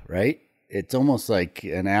app, right? it's almost like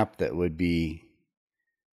an app that would be,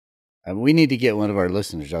 we need to get one of our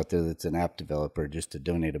listeners out there that's an app developer just to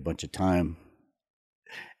donate a bunch of time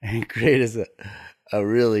and create us a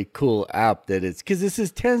really cool app that it's,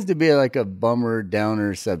 because tends to be like a bummer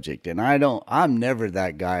downer subject. And I'm never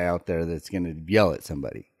that guy out there that's going to yell at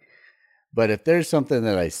somebody. But if there's something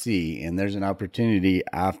that I see and there's an opportunity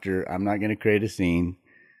after, I'm not going to create a scene,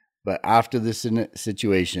 but after this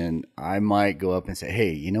situation, I might go up and say,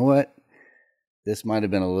 hey, you know what? This might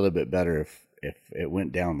have been a little bit better if it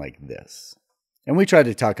went down like this. And we try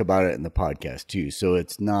to talk about it in the podcast too. So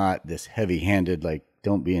it's not this heavy handed, like,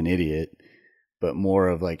 don't be an idiot, but more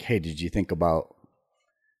of like, hey, did you think about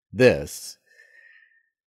this?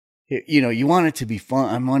 You know, you want it to be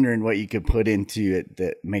fun. I'm wondering what you could put into it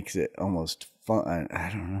that makes it almost fun. I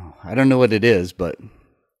don't know. I don't know what it is, but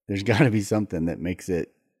there's got to be something that makes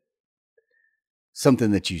it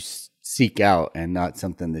something that you seek out and not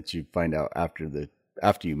something that you find out after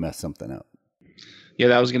you mess something up. Yeah,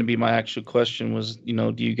 that was going to be my actual question was, you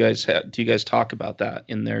know, do you guys talk about that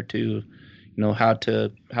in there too? You know, how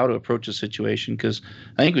to approach a situation? Because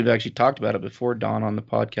I think we've actually talked about it before, Don, on the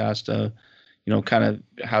podcast. You know, kind of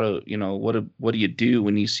how to, you know, what do you do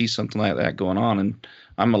when you see something like that going on? And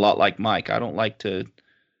I'm a lot like Mike. I don't like to,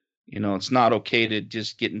 you know, it's not okay to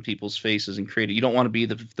just get in people's faces and create it. You don't want to be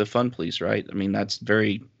the fun police, right? I mean, that's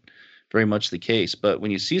very, very much the case. But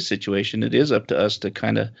when you see a situation, it is up to us to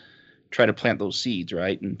kind of try to plant those seeds,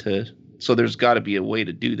 right? So there's got to be a way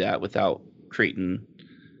to do that without creating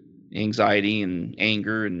anxiety and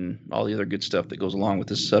anger and all the other good stuff that goes along with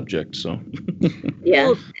this subject. So yeah.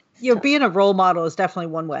 Well, you know, being a role model is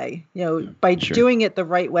definitely one way, you know, by doing it the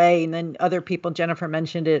right way. And then other people, Jennifer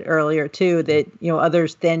mentioned it earlier too, that, you know,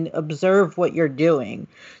 others then observe what you're doing.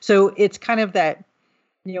 So it's kind of that,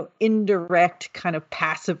 you know, indirect kind of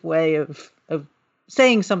passive way of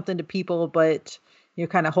saying something to people, but you're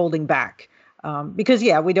kind of holding back. Because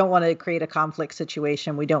we don't want to create a conflict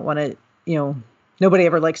situation. We don't want to, you know, nobody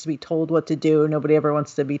ever likes to be told what to do. Nobody ever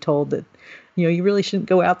wants to be told that, you know, you really shouldn't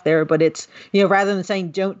go out there. But it's, you know, rather than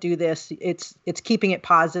saying don't do this, it's keeping it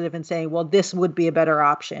positive and saying, well, this would be a better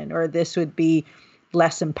option, or this would be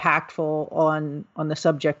less impactful on the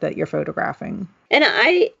subject that you're photographing. And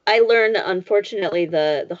I learned, unfortunately,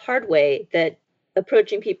 the hard way that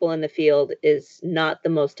approaching people in the field is not the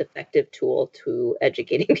most effective tool to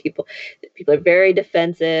educating people. People are very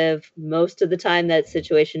defensive. Most of the time that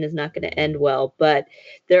situation is not going to end well, but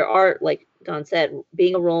there are, like Don said,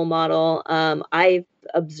 being a role model. I've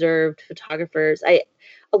observed photographers.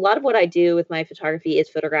 A lot of what I do with my photography is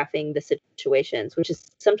photographing the situations, which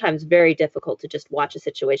is sometimes very difficult to just watch a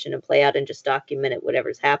situation and play out and just document it,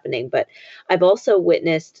 whatever's happening. But I've also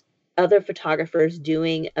witnessed other photographers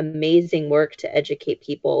doing amazing work to educate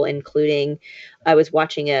people, including I was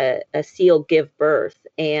watching a seal give birth.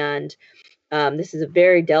 And this is a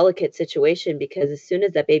very delicate situation because as soon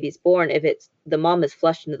as that baby's born, if the mom is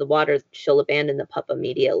flushed into the water, she'll abandon the pup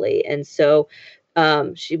immediately. And so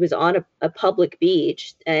she was on a public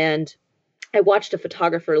beach, and I watched a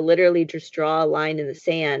photographer literally just draw a line in the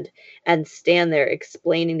sand and stand there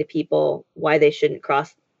explaining to people why they shouldn't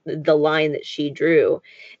cross the line that she drew.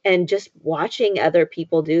 And just watching other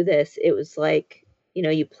people do this, it was like, you know,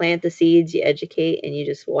 you plant the seeds, you educate, and you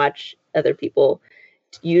just watch other people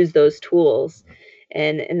use those tools.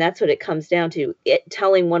 And that's what it comes down to.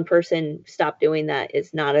 Telling one person stop doing that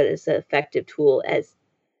is not as effective tool as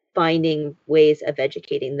finding ways of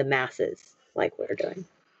educating the masses like we're doing.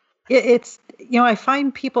 It's, you know, I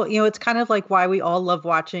find people, you know, it's kind of like why we all love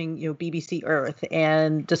watching, you know, BBC Earth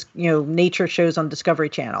and just, you know, nature shows on Discovery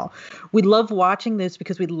Channel. We love watching this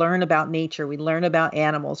because we learn about nature. We learn about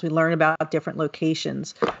animals. We learn about different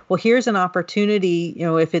locations. Well, here's an opportunity, you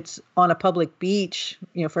know, if it's on a public beach,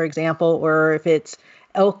 you know, for example, or if it's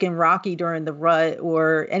elk and Rocky during the rut,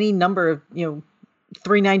 or any number of, you know,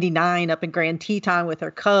 399 up in Grand Teton with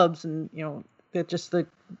her cubs, and, you know, just the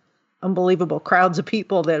unbelievable crowds of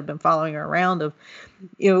people that have been following her around, of,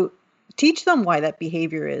 you know, teach them why that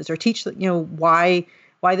behavior is, or teach them, you know, why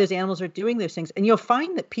those animals are doing those things. And you'll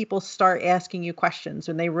find that people start asking you questions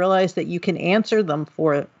when they realize that you can answer them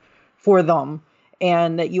for them,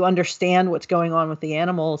 and that you understand what's going on with the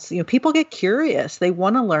animals. You know, people get curious. They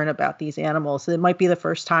want to learn about these animals. It might be the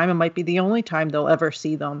first time, it might be the only time they'll ever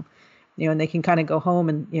see them, you know, and they can kind of go home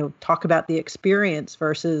and, you know, talk about the experience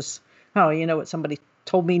versus, oh, you know what somebody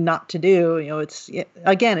told me not to do. You know,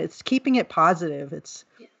 it's keeping it positive. It's,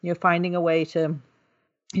 you know, finding a way to,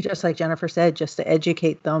 just like Jennifer said, just to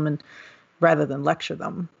educate them, and rather than lecture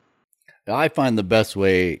them. I find the best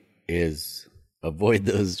way is avoid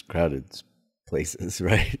those crowded places,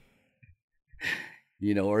 right?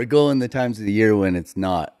 or go in the times of the year when it's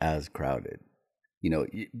not as crowded.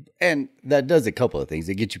 And that does a couple of things.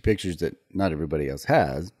 It gets you pictures that not everybody else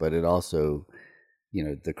has, but it also,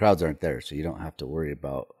 the crowds aren't there, so you don't have to worry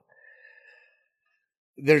about.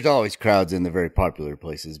 There's always crowds in the very popular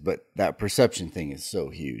places, but that perception thing is so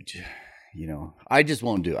huge. I just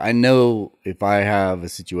won't do it. I know if I have a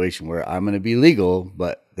situation where I'm going to be legal,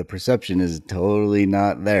 but the perception is totally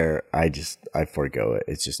not there, I forego it.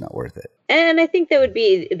 It's just not worth it. And I think that would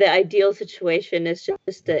be the ideal situation, is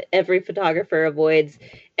just that every photographer avoids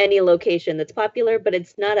any location that's popular, but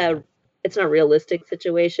it's not a realistic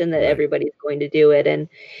situation that Right. Everybody's going to do it. And,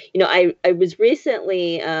 I was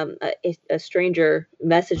recently, a stranger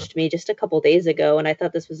messaged me just a couple days ago, and I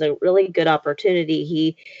thought this was a really good opportunity.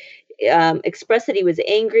 He expressed that he was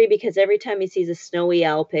angry because every time he sees a snowy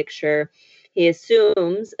owl picture, he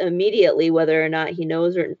assumes immediately, whether or not he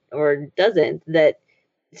knows or doesn't, that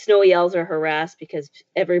snowy owls are harassed because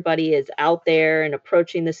everybody is out there and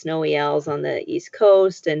approaching the snowy owls on the East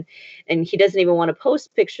Coast, and he doesn't even want to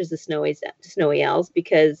post pictures of snowy owls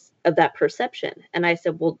because of that perception. And I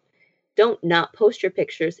said, well, don't not post your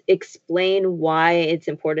pictures. Explain why it's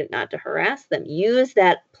important not to harass them. Use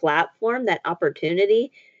that platform, that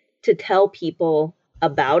opportunity, to tell people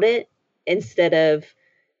about it instead of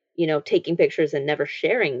taking pictures and never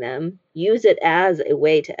sharing them. Use it as a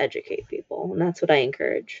way to educate people. And that's what I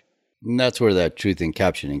encourage. And that's where that truth in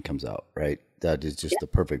captioning comes out, right? That is just the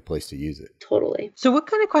perfect place to use it. Totally. So what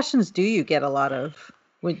kind of questions do you get a lot of?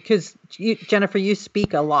 Because Jennifer, you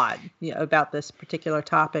speak a lot about this particular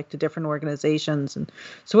topic to different organizations. And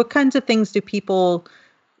so what kinds of things do people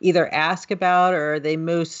either ask about, or are they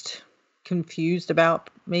most confused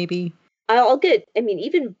about maybe?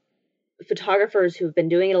 Even photographers who've been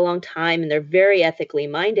doing it a long time and they're very ethically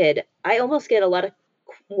minded, I almost get a lot of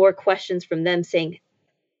more questions from them saying,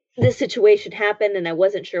 this situation happened and I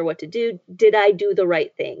wasn't sure what to do. Did I do the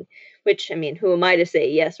right thing? Which, who am I to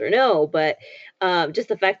say yes or no? But just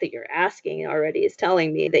the fact that you're asking already is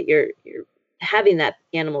telling me that you're having that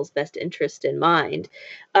animal's best interest in mind.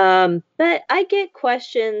 But I get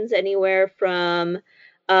questions anywhere from,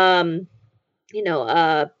 for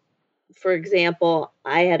example,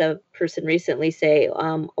 I had a person recently say,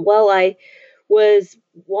 well, I was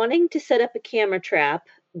wanting to set up a camera trap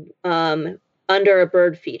under a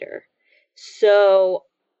bird feeder. So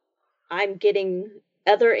I'm getting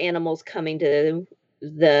other animals coming to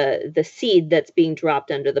the seed that's being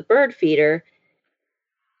dropped under the bird feeder.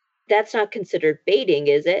 That's not considered baiting,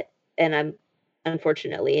 is it? And I'm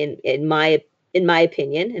unfortunately, in my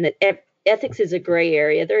opinion, and ethics is a gray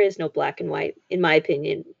area. There is no black and white, in my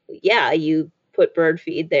opinion. Yeah, you put bird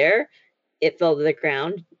feed there, it fell to the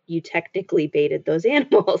ground, you technically baited those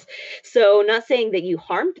animals. So not saying that you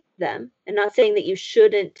harmed them and not saying that you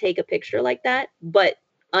shouldn't take a picture like that, but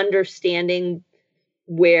understanding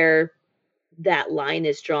where that line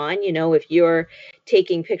is drawn. If you're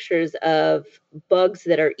taking pictures of bugs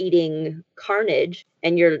that are eating carnage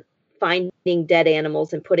and you're finding dead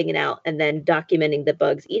animals and putting it out and then documenting the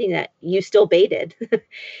bugs eating that, you still baited.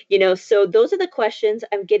 So those are the questions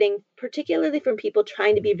I'm getting, particularly from people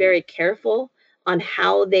trying to be very careful on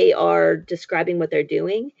how they are describing what they're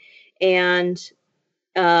doing. And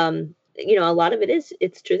a lot of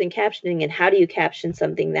it's truth in captioning, and how do you caption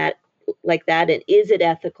something that like that, and is it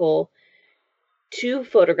ethical to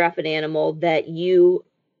photograph an animal that you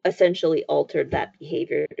essentially altered that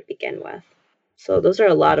behavior to begin with. So those are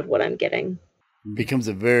a lot of what I'm getting. It becomes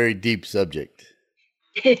a very deep subject.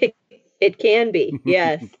 It can be,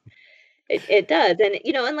 yes. It does. And,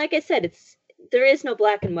 and like I said, there is no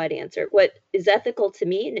black and white answer. What is ethical to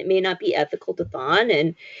me, and it may not be ethical to Thon,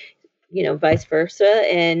 and, vice versa.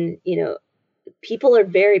 And, people are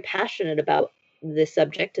very passionate about this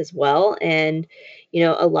subject as well. And,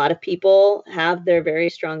 a lot of people have their very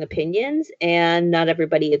strong opinions, and not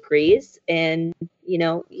everybody agrees. And,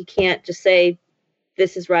 you can't just say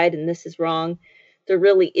this is right and this is wrong. There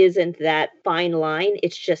really isn't that fine line.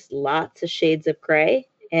 It's just lots of shades of gray.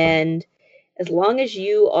 And as long as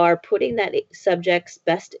you are putting that subject's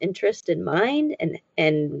best interest in mind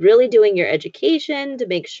and really doing your education to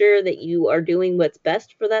make sure that you are doing what's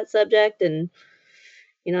best for that subject, and,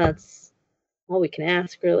 that's all we can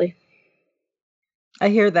ask, really. I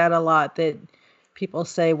hear that a lot, that people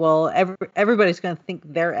say, well, everybody's going to think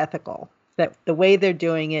they're ethical, that the way they're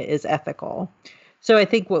doing it is ethical. So I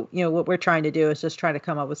think what we're trying to do is just try to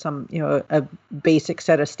come up with some, a basic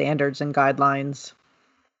set of standards and guidelines.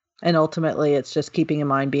 And ultimately it's just keeping in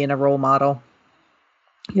mind being a role model.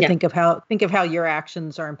 Think of how your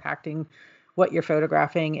actions are impacting what you're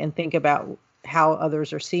photographing, and think about how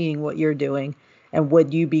others are seeing what you're doing, and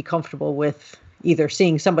would you be comfortable with either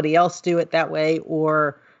seeing somebody else do it that way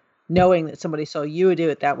or knowing that somebody saw you do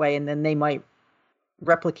it that way, and then they might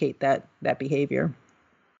replicate that behavior.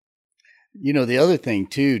 The other thing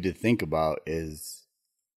too to think about is,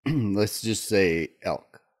 let's just say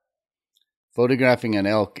elk. Photographing an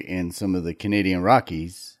elk in some of the Canadian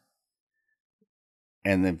Rockies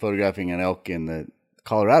and then photographing an elk in the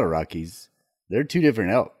Colorado Rockies, they're two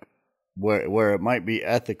different elk. Where it might be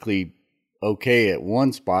ethically okay at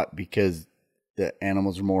one spot because the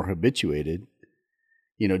animals are more habituated.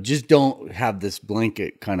 Just don't have this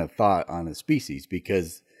blanket kind of thought on a species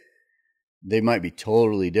because they might be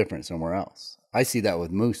totally different somewhere else. I see that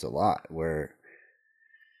with moose a lot where,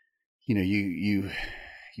 you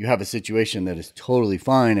have a situation that is totally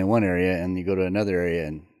fine in one area and you go to another area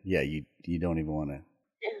and you don't even want to.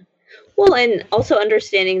 Yeah. Well, and also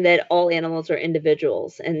understanding that all animals are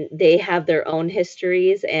individuals and they have their own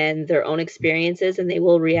histories and their own experiences and they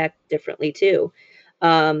will react differently too.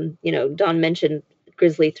 Don mentioned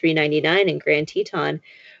Grizzly 399 and Grand Teton.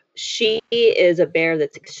 She is a bear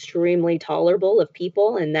that's extremely tolerable of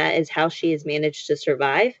people, and that is how she has managed to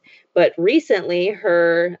survive. But recently,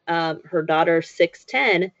 her daughter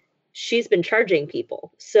 610, she's been charging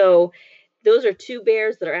people. So those are two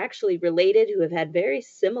bears that are actually related who have had very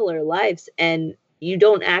similar lives, and you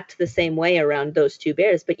don't act the same way around those two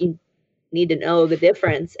bears, but you need to know the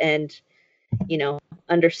difference and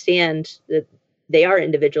understand that they are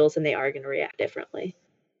individuals and they are going to react differently.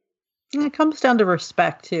 And it comes down to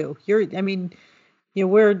respect too. We're that's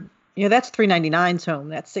 399's home,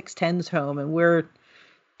 that's 610's home, and we're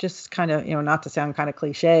just kind of, not to sound kind of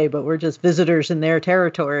cliche, but we're just visitors in their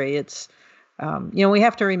territory. It's, we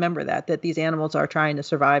have to remember that these animals are trying to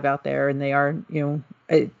survive out there, and they are,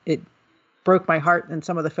 it broke my heart in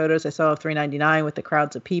some of the photos I saw of 399 with the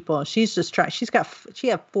crowds of people. And she's just trying. She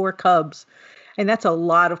had 4 cubs, and that's a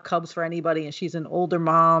lot of cubs for anybody. And she's an older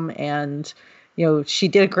mom, and she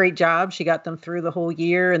did a great job. She got them through the whole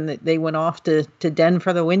year, and they went off to den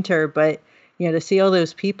for the winter. But to see all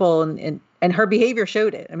those people and her behavior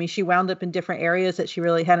showed it. I mean, she wound up in different areas that she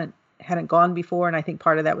really hadn't gone before, and I think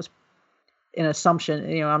part of that was an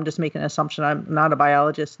assumption. I'm just making an assumption. I'm not a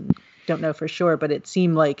biologist and don't know for sure, but it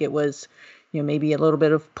seemed like it was, maybe a little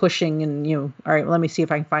bit of pushing and, all right, let me see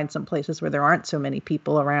if I can find some places where there aren't so many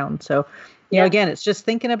people around. So, again, it's just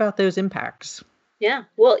thinking about those impacts. Yeah.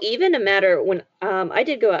 Well, even a matter when I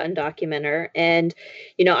did go out and document her, and,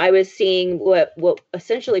 I was seeing what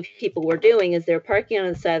essentially people were doing is they're parking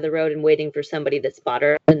on the side of the road and waiting for somebody to spot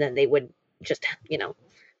her. And then they would just,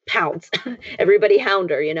 pounce. Everybody hound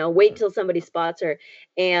her, wait till somebody spots her.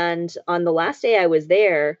 And on the last day I was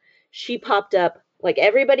there, she popped up, like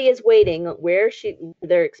everybody is waiting where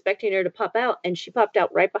they're expecting her to pop out. And she popped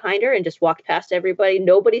out right behind her and just walked past everybody.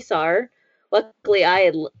 Nobody saw her. Luckily,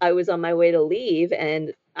 I was on my way to leave,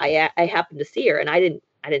 and I happened to see her, and I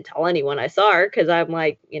didn't tell anyone I saw her because I'm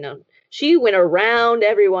like, she went around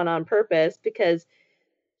everyone on purpose because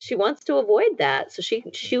she wants to avoid that. So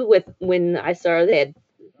when I saw her, they had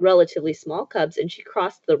relatively small cubs, and she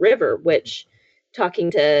crossed the river, which,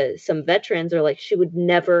 talking to some veterans, are like, she would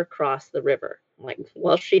never cross the river. I'm like,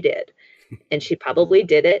 well, she did, and she probably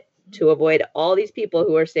did it to avoid all these people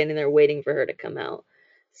who are standing there waiting for her to come out.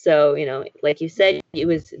 So, like you said, it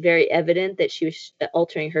was very evident that she was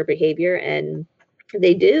altering her behavior, and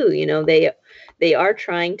they do, they are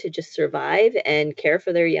trying to just survive and care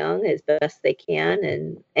for their young as best they can.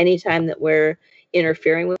 And anytime that we're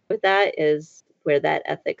interfering with that is where that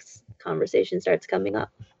ethics conversation starts coming up.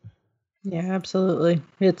 Yeah, absolutely.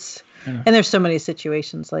 And there's so many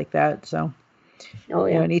situations like that. So,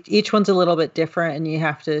 and each one's a little bit different, and you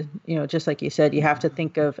have to, just like you said, you have to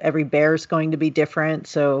think of every bear's going to be different.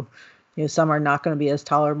 So, some are not going to be as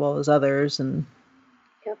tolerable as others. And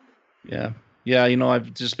yeah.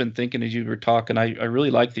 I've just been thinking as you were talking, I really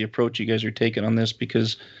like the approach you guys are taking on this,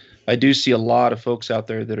 because I do see a lot of folks out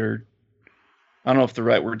there that are, I don't know if the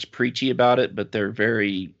right word's preachy about it, but they're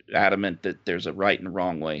very adamant that there's a right and a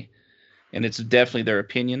wrong way. And it's definitely their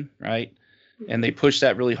opinion, right? And they push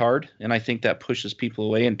that really hard, and I think that pushes people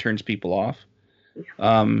away and turns people off.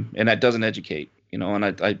 And that doesn't educate, and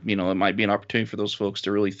I it might be an opportunity for those folks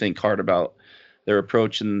to really think hard about their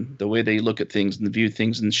approach and the way they look at things and view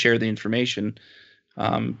things and share the information.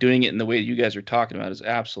 Doing it in the way you guys are talking about is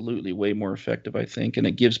absolutely way more effective, I think. And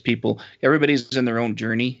it gives people, everybody's in their own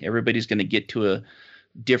journey. Everybody's going to get to a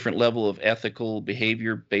different level of ethical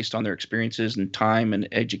behavior based on their experiences and time and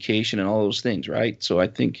education and all those things, right? So I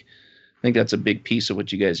think that's a big piece of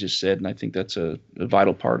what you guys just said, and I think that's a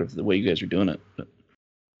vital part of the way you guys are doing it.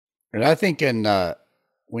 And I think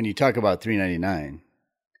when you talk about 399,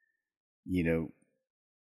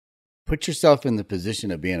 put yourself in the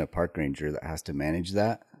position of being a park ranger that has to manage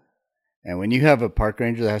that. And when you have a park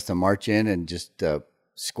ranger that has to march in and just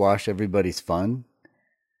squash everybody's fun,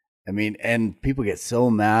 I mean, and people get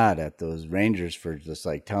so mad at those rangers for just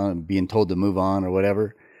like being told to move on or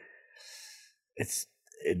whatever.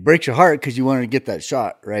 It breaks your heart because you want to get that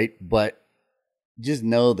shot, right? But just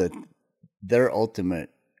know that their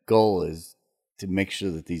ultimate goal is to make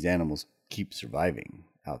sure that these animals keep surviving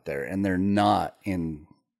out there, and they're not in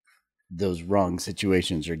those wrong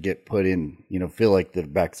situations or get put in, feel like their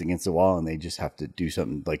back's against the wall and they just have to do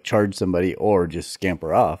something like charge somebody or just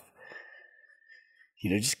scamper off.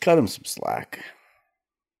 Just cut them some slack.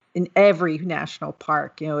 In every national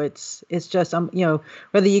park, it's just,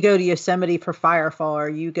 whether you go to Yosemite for firefall, or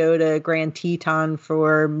you go to Grand Teton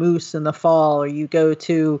for moose in the fall, or you go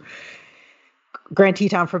to Grand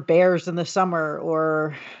Teton for bears in the summer,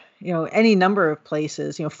 or, any number of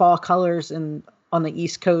places, fall colors on the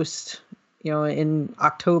East Coast, in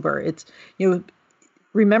October. It's,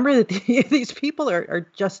 remember that these people are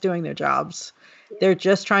just doing their jobs. They're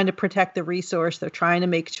just trying to protect the resource. They're trying to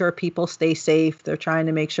make sure people stay safe. They're trying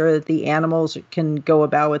to make sure that the animals can go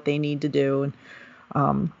about what they need to do. And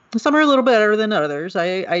some are a little better than others.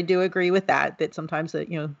 I do agree with that sometimes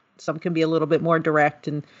that, some can be a little bit more direct,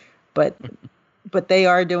 but they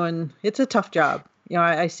are doing, it's a tough job.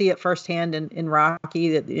 I see it firsthand in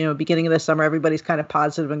Rocky that, beginning of the summer, everybody's kind of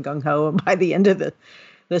positive and gung-ho. And by the end of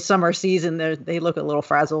the summer season, they look a little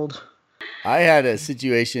frazzled. I had a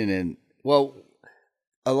situation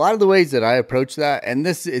a lot of the ways that I approach that, and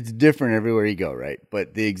it's different everywhere you go, right?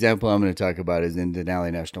 But the example I'm going to talk about is in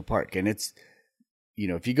Denali National Park. And it's,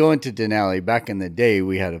 if you go into Denali, back in the day,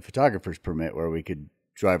 we had a photographer's permit where we could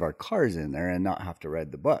drive our cars in there and not have to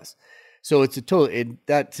ride the bus. So it's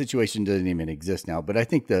that situation doesn't even exist now. But I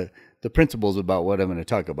think the principles about what I'm going to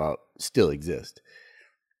talk about still exist.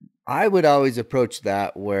 I would always approach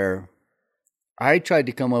that where I tried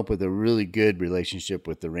to come up with a really good relationship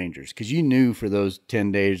with the rangers, because you knew for those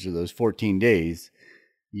 10 days or those 14 days,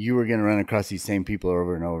 you were going to run across these same people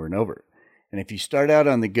over and over and over. And if you start out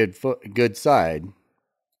on the good side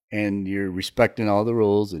and you're respecting all the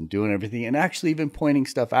rules and doing everything and actually even pointing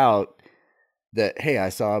stuff out that, hey, I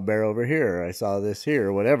saw a bear over here, or I saw this here,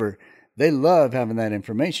 or whatever, they love having that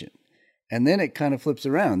information. And then it kind of flips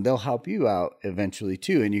around. They'll help you out eventually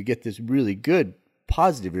too. And you get this really good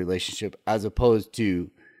positive relationship, as opposed to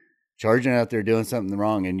charging out there doing something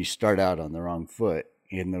wrong and you start out on the wrong foot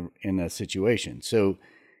in a situation. So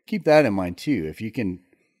keep that in mind too. If you can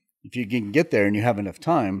get there and you have enough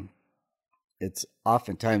time, it's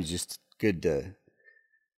oftentimes just good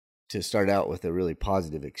to start out with a really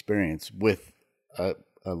positive experience with a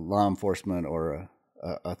law enforcement or a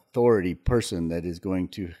authority person that is going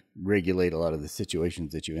to regulate a lot of the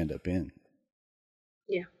situations that you end up in.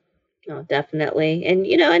 Yeah. No, definitely. And,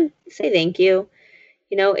 and say thank you.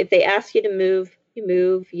 If they ask you to move, you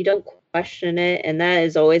move. You don't question it. And that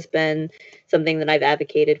has always been something that I've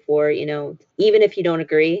advocated for, even if you don't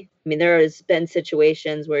agree. I mean, there has been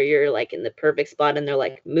situations where you're like in the perfect spot and they're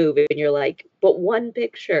like, move. And you're like, but one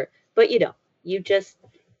picture. But you don't. You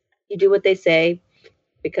do what they say,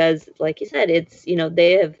 because like you said, it's,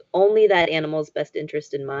 they have only that animal's best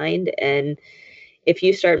interest in mind. And if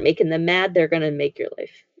you start making them mad, they're going to make your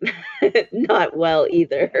life not well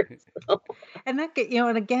either. So. And that,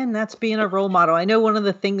 and again, that's being a role model. I know one of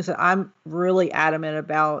the things that I'm really adamant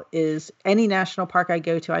about is any national park I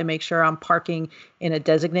go to, I make sure I'm parking in a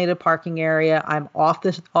designated parking area. I'm off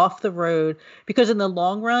the road, because in the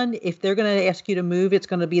long run, if they're going to ask you to move, it's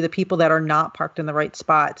going to be the people that are not parked in the right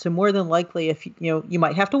spot. So more than likely, if you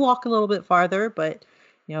might have to walk a little bit farther, but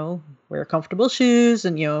wear comfortable shoes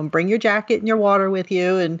and, bring your jacket and your water with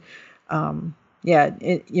you. And,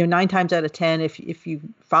 9 times out of 10, if you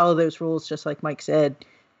follow those rules, just like Mike said,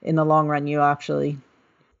 in the long run,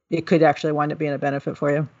 it could actually wind up being a benefit for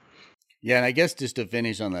you. Yeah. And I guess just to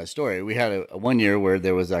finish on that story, we had a 1 year where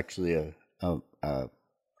there was actually a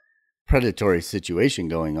predatory situation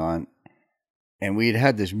going on. And we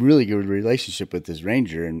had this really good relationship with this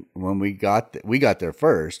ranger. And when we got there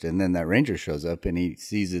first, and then that ranger shows up and he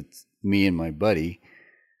sees it's me and my buddy.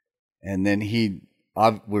 And then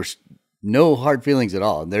we're no hard feelings at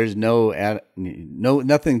all. There's nothing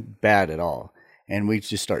bad at all. And we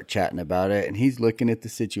just start chatting about it. And he's looking at the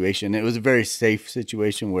situation. It was a very safe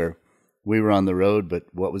situation where we were on the road, but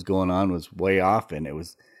what was going on was way off. And it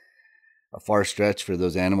was a far stretch for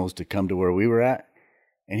those animals to come to where we were at.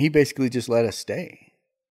 And he basically just let us stay,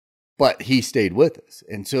 but he stayed with us.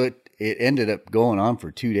 And so it ended up going on for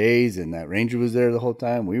 2 days, and that ranger was there the whole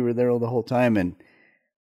time. We were there the whole time. And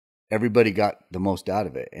everybody got the most out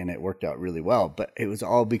of it, and it worked out really well. But it was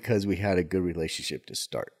all because we had a good relationship to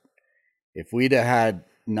start. If we'd have had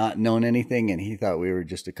not known anything and he thought we were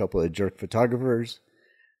just a couple of jerk photographers,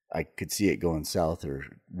 I could see it going south or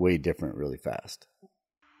way different really fast.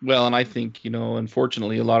 Well, and I think,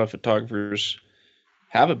 unfortunately, a lot of photographers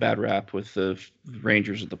have a bad rap with the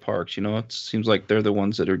rangers at the parks. It seems like they're the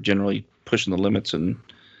ones that are generally pushing the limits and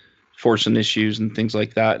forcing issues and things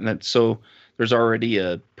like that. And so there's already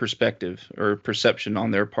a perspective or perception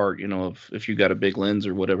on their part, of if you got a big lens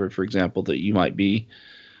or whatever, for example, that you might be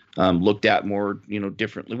looked at more,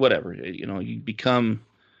 differently, whatever. You become,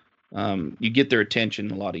 you get their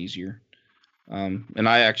attention a lot easier. And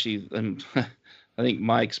I actually, I think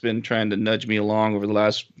Mike's been trying to nudge me along over the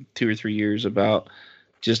last 2 or 3 years about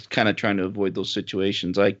just kind of trying to avoid those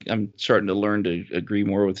situations. I'm starting to learn to agree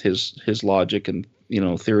more with his logic and,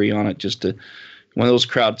 theory on it, just to, when those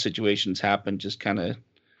crowd situations happen, just kind of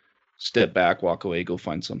step back, walk away, go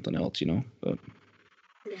find something else, But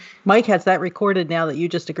Mike has that recorded now that you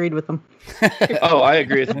just agreed with him. Oh, I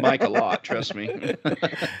agree with Mike a lot. Trust me.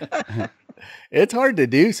 It's hard to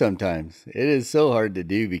do sometimes. It is so hard to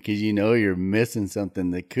do because you're missing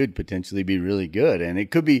something that could potentially be really good. And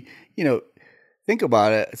it could be, think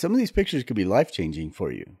about it. Some of these pictures could be life-changing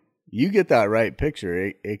for you. You get that right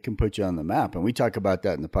picture, it can put you on the map. And we talk about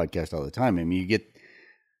that in the podcast all the time. I mean, you get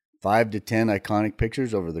 5 to 10 iconic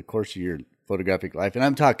pictures over the course of your photographic life. And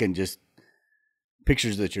I'm talking just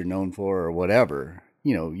pictures that you're known for or whatever.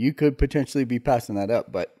 You could potentially be passing that up.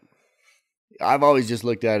 But I've always just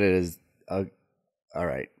looked at it as, all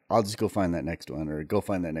right, I'll just go find that next one or go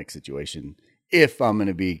find that next situation if I'm going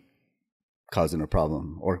to be causing a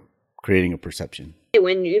problem or creating a perception.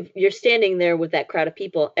 When you're standing there with that crowd of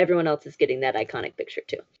people, everyone else is getting that iconic picture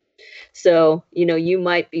too. So, you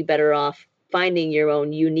might be better off finding your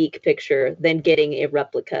own unique picture than getting a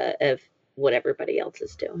replica of what everybody else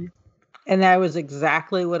is doing. And that was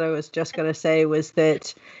exactly what I was just going to say, was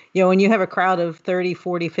that, when you have a crowd of 30,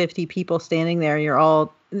 40, 50 people standing there,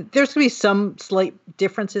 there's going to be some slight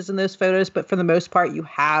differences in those photos, but for the most part, you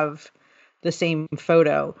have the same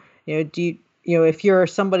photo. If you're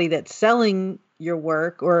somebody that's selling your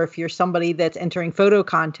work, or if you're somebody that's entering photo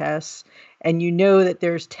contests and that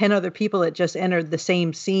there's 10 other people that just entered the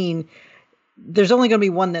same scene, there's only going to be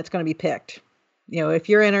one that's going to be picked. If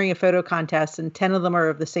you're entering a photo contest and 10 of them are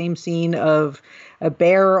of the same scene of a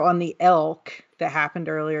bear on the elk that happened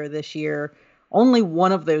earlier this year, only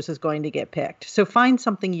one of those is going to get picked. So find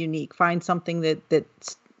something unique, find something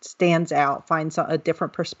that stands out, find a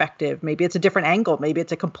different perspective. Maybe it's a different angle. Maybe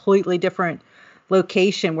it's a completely different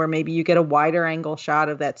location where maybe you get a wider angle shot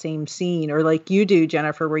of that same scene, or like you do,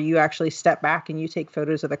 Jennifer, where you actually step back and you take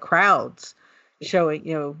photos of the crowds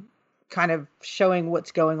showing, kind of showing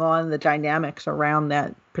what's going on, the dynamics around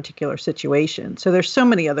that particular situation. So there's so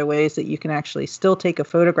many other ways that you can actually still take a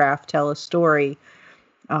photograph, tell a story,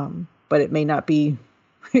 but it may not be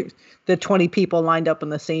the 20 people lined up in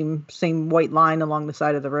the same white line along the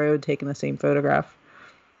side of the road taking the same photograph.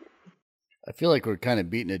 I feel like we're kind of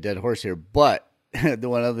beating a dead horse here, but the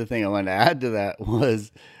one other thing I wanted to add to that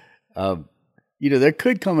was, there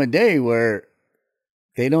could come a day where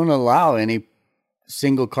they don't allow any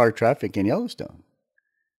single car traffic in Yellowstone,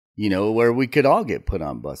 where we could all get put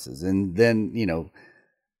on buses. And then,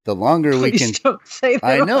 the longer we can, don't say that.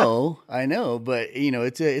 I know, but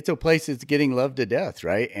it's a place that's getting loved to death.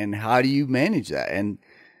 Right. And how do you manage that? And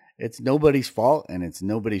it's nobody's fault and it's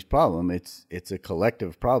nobody's problem. It's a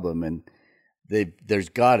collective problem. And there's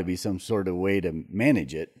got to be some sort of way to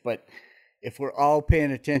manage it. But if we're all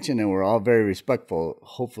paying attention and we're all very respectful,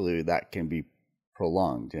 hopefully that can be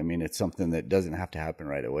prolonged. I mean, it's something that doesn't have to happen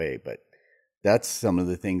right away, but that's some of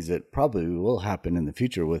the things that probably will happen in the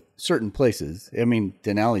future with certain places. I mean,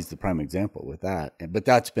 Denali's the prime example with that, but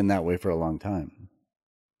that's been that way for a long time.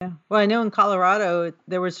 Yeah. Well, I know in Colorado,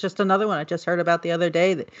 there was just another one I just heard about the other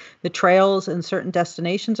day, that the trails in certain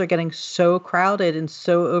destinations are getting so crowded and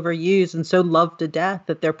so overused and so loved to death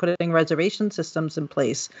that they're putting reservation systems in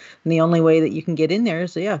place. And the only way that you can get in there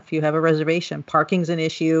is, if you have a reservation. Parking's an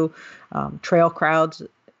issue. Trail crowds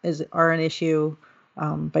are an issue.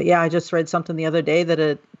 But I just read something the other day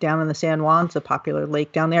that down in the San Juan's a popular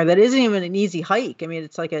lake down there that isn't even an easy hike. I mean,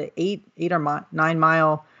 it's like a 8 or 9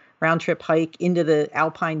 mile round trip hike into the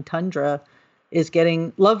alpine tundra is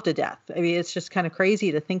getting loved to death. I mean, it's just kind of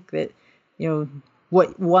crazy to think that,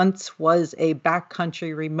 what once was a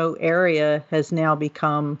backcountry remote area has now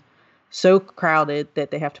become so crowded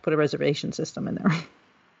that they have to put a reservation system in there.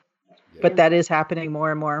 Yeah. But that is happening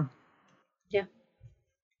more and more. Yeah.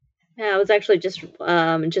 Yeah, I was actually just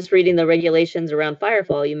reading the regulations around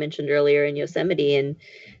firefall you mentioned earlier in Yosemite, and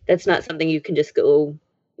that's not something you can just go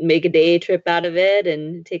make a day trip out of it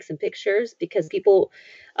and take some pictures because people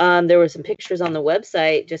there were some pictures on the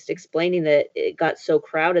website just explaining that it got so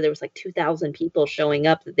crowded. There was like 2,000 people showing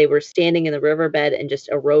up that they were standing in the riverbed and just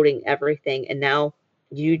eroding everything. And now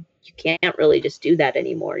you can't really just do that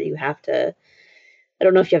anymore. You have to, I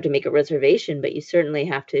don't know if you have to make a reservation, but you certainly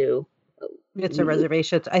have to. It's a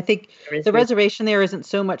reservation. I think the Reservation. reservation there isn't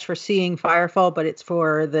so much for seeing firefall, but it's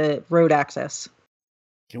for the road access.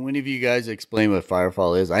 Can one of you guys explain what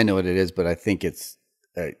firefall is? I know what it is, but I think it's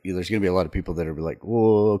there's going to be a lot of people that are like,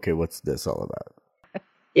 "Whoa, okay, what's this all about?"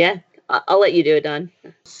 Yeah, I'll let you do it, Don.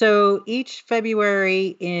 So each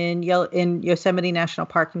February in Yosemite National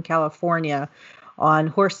Park in California, on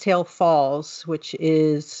Horsetail Falls, which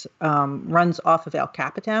is runs off of El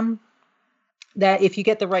Capitan, that if you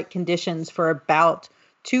get the right conditions for about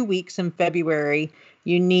 2 weeks in February,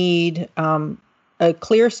 you need a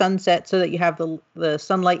clear sunset so that you have the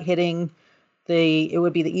sunlight hitting it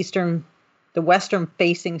would be the western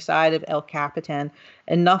facing side of El Capitan,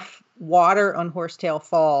 enough water on Horsetail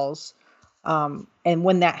Falls. And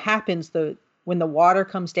when that happens, when the water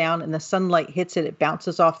comes down and the sunlight hits it, it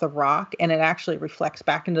bounces off the rock and it actually reflects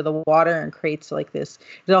back into the water and creates like this.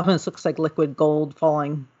 It almost looks like liquid gold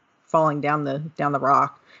falling down the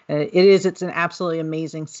rock. And it's an absolutely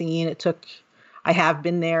amazing scene. I have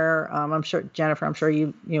been there. I'm sure, Jennifer,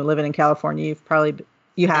 you living in California,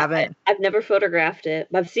 you haven't. I've never photographed it.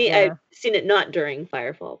 I've seen it not during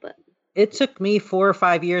firefall, but it took me 4 or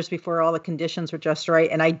 5 years before all the conditions were just right.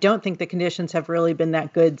 And I don't think the conditions have really been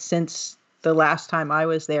that good since the last time I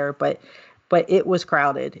was there, but it was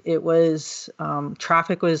crowded. It was,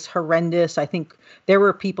 traffic was horrendous. I think there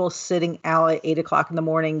were people sitting out at 8:00 in the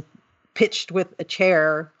morning, pitched with a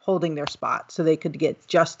chair, holding their spot so they could get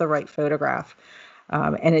just the right photograph.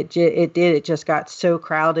 And it just got so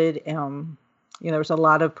crowded. There was a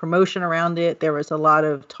lot of promotion around it. There was a lot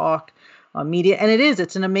of talk on media, and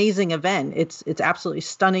it's an amazing event. It's absolutely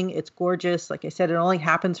stunning. It's gorgeous. Like I said, it only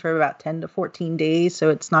happens for about 10 to 14 days. So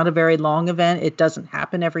it's not a very long event. It doesn't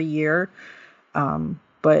happen every year.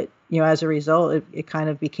 But as a result, it kind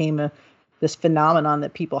of became this phenomenon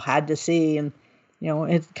that people had to see. And,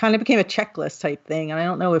 it kind of became a checklist type thing. And I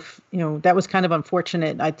don't know if, that was kind of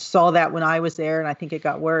unfortunate. I saw that when I was there, and I think it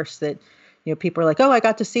got worse that, people are like, oh, I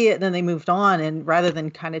got to see it. And then they moved on. And rather than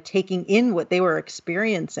kind of taking in what they were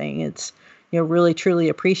experiencing, it's, really truly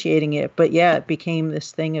appreciating it. But yeah, it became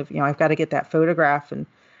this thing of, I've got to get that photograph. And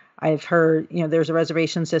I've heard, there's a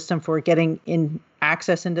reservation system for getting in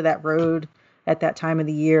access into that road at that time of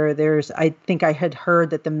the year. I think I had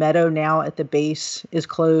heard that the meadow now at the base is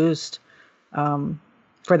closed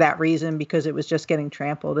for that reason, because it was just getting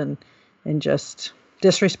trampled and just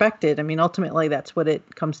disrespected. I mean, ultimately, that's what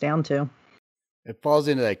it comes down to. It falls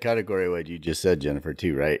into that category, what you just said, Jennifer,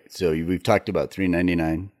 too, right? So we've talked about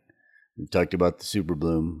 $3.99. We've talked about the Super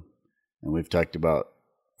Bloom, and we've talked about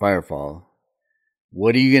Firefall.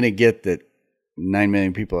 What are you going to get that 9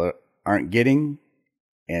 million people aren't getting?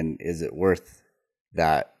 And is it worth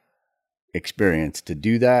that experience to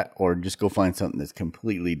do that, or just go find something that's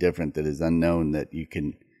completely different, that is unknown, that you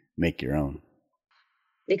can make your own?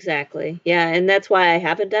 Exactly. Yeah. And that's why I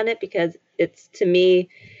haven't done it, because it's, to me,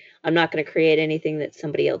 I'm not going to create anything that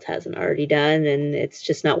somebody else hasn't already done. And it's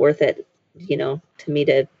just not worth it, to me,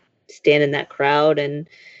 to stand in that crowd and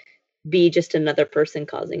be just another person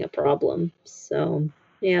causing a problem. So,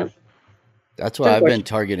 yeah. That's why I've been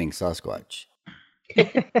targeting Sasquatch.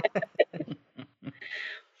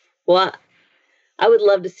 Well, I would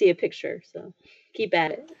love to see a picture, so keep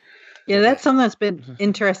at it. Yeah, that's something that's been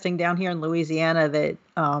interesting down here in Louisiana, that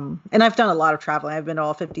and I've done a lot of traveling. I've been to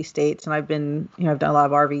all 50 states, and I've been, I've done a lot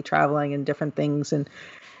of RV traveling and different things. And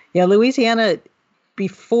Louisiana,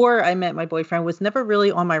 before I met my boyfriend, was never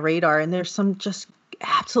really on my radar. And there's some just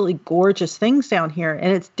absolutely gorgeous things down here,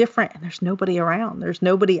 and it's different, and there's nobody around. There's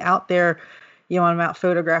nobody out there. I'm out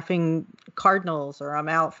photographing cardinals, or I'm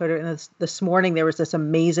out photographing. This morning there was this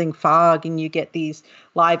amazing fog, and you get these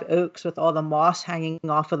live oaks with all the moss hanging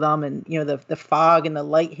off of them, and the fog and the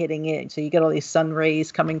light hitting it. So you get all these sun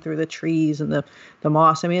rays coming through the trees and the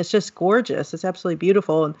moss. I mean, it's just gorgeous. It's absolutely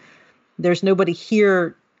beautiful, and there's nobody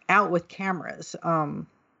here out with cameras.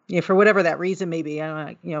 For whatever that reason may be.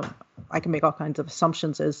 I can make all kinds of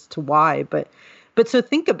assumptions as to why, but so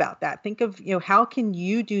think about that. Think of, how can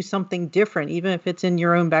you do something different, even if it's in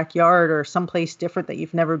your own backyard or someplace different that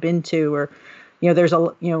you've never been to, or,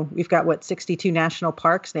 we've got 62 national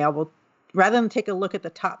parks now. Well, rather than take a look at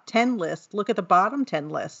the top 10 list, look at the bottom 10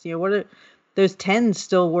 list. What are those 10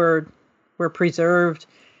 still were preserved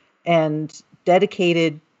and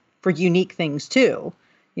dedicated for unique things too.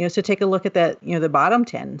 So take a look at that, the bottom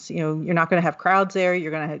 10s. You're not going to have crowds there.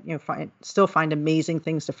 You're going to still find amazing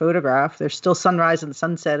things to photograph. There's still sunrise and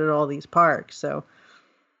sunset at all these parks. So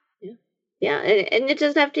yeah, and it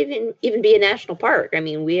doesn't have to even be a national park. I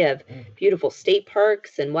mean, we have beautiful state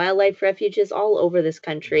parks and wildlife refuges all over this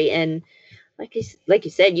country. And like you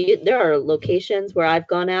said, there are locations where I've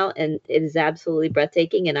gone out and it is absolutely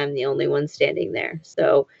breathtaking, and I'm the only one standing there.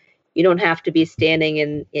 So you don't have to be standing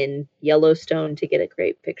in Yellowstone to get a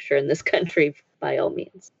great picture in this country, by all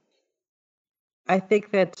means. I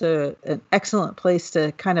think that's an excellent place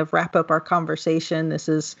to kind of wrap up our conversation.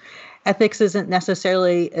 Ethics isn't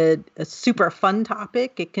necessarily a super fun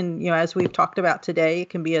topic. It can, as we've talked about today, it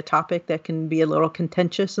can be a topic that can be a little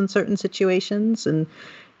contentious in certain situations. And,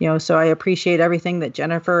 so I appreciate everything that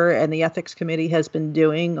Jennifer and the Ethics Committee has been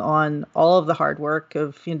doing on all of the hard work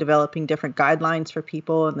of developing different guidelines for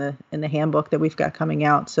people in the handbook that we've got coming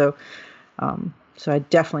out. So I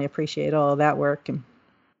definitely appreciate all of that work, and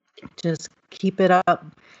just keep it up,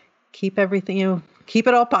 keep everything, keep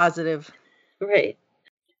it all positive. Right.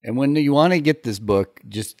 And when you want to get this book,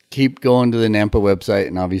 just keep going to the NAMPA website,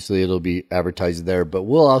 and obviously it'll be advertised there, but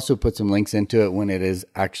we'll also put some links into it when it is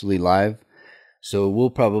actually live. So we'll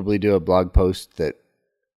probably do a blog post that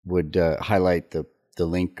would highlight the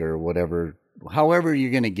link or whatever. However you're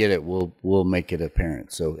going to get it, we'll make it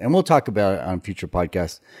apparent. So, and we'll talk about it on future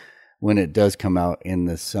podcasts when it does come out in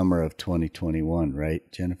the summer of 2021, right,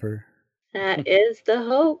 Jennifer? That is the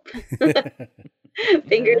hope.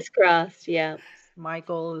 Fingers crossed. Yeah. My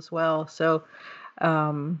goal as well. So,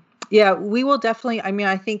 we will definitely,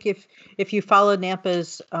 I think if you follow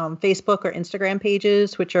NAMPA's Facebook or Instagram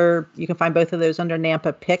pages, you can find both of those under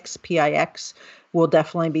NAMPA PIX, PIX, we'll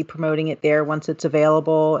definitely be promoting it there once it's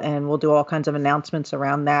available, and we'll do all kinds of announcements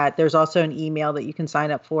around that. There's also an email that you can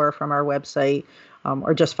sign up for from our website,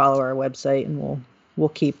 or just follow our website, and we'll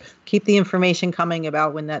keep the information coming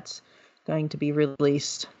about when that's going to be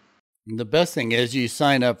released. The best thing is you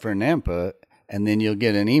sign up for NAMPA, and then you'll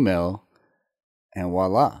get an email, and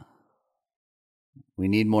voila. We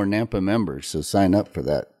need more NAMPA members, so sign up for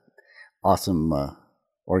that awesome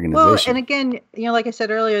organization. Well, and again, like I said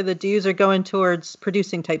earlier, the dues are going towards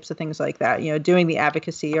producing types of things like that, doing the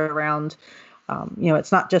advocacy around,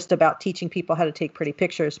 it's not just about teaching people how to take pretty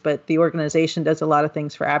pictures, but the organization does a lot of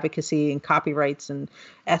things for advocacy and copyrights and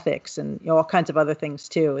ethics and all kinds of other things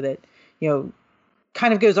too that,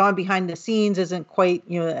 kind of goes on behind the scenes, isn't quite,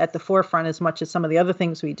 at the forefront as much as some of the other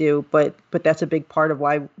things we do, but that's a big part of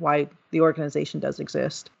why the organization does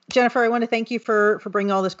exist. Jennifer, I want to thank you for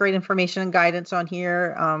bringing all this great information and guidance on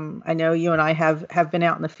here. I know you and I have been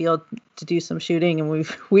out in the field to do some shooting, and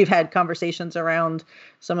we've had conversations around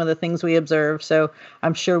some of the things we observe. So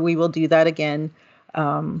I'm sure we will do that again.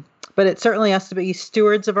 But it certainly has to be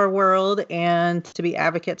stewards of our world and to be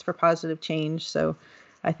advocates for positive change. So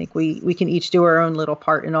I think we can each do our own little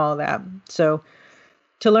part in all of that. So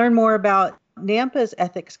to learn more about NAMPA's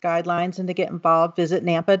ethics guidelines and to get involved, visit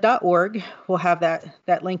nampa.org. We'll have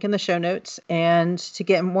that link in the show notes. And to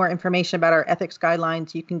get more information about our ethics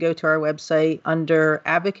guidelines, you can go to our website under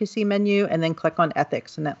advocacy menu and then click on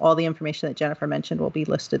ethics. And all the information that Jennifer mentioned will be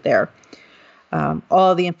listed there.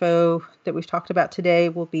 All the info that we've talked about today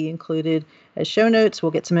will be included as show notes.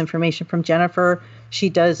 We'll get some information from Jennifer. She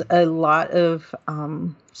does a lot of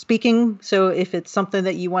speaking. So if it's something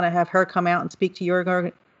that you want to have her come out and speak to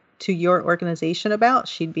your organization about,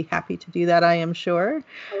 she'd be happy to do that, I am sure.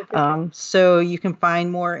 So you can find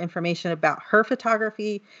more information about her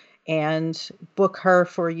photography and book her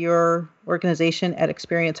for your organization at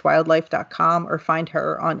experiencewildlife.com, or find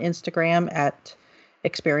her on Instagram at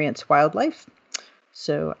experiencewildlife.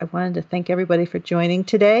 So I wanted to thank everybody for joining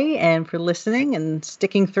today and for listening and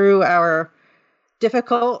sticking through our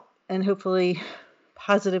difficult and hopefully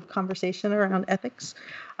positive conversation around ethics.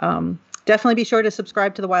 Definitely be sure to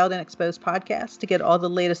subscribe to the Wild and Exposed podcast to get all the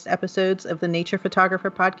latest episodes of the Nature Photographer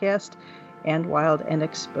podcast and Wild and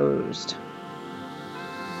Exposed.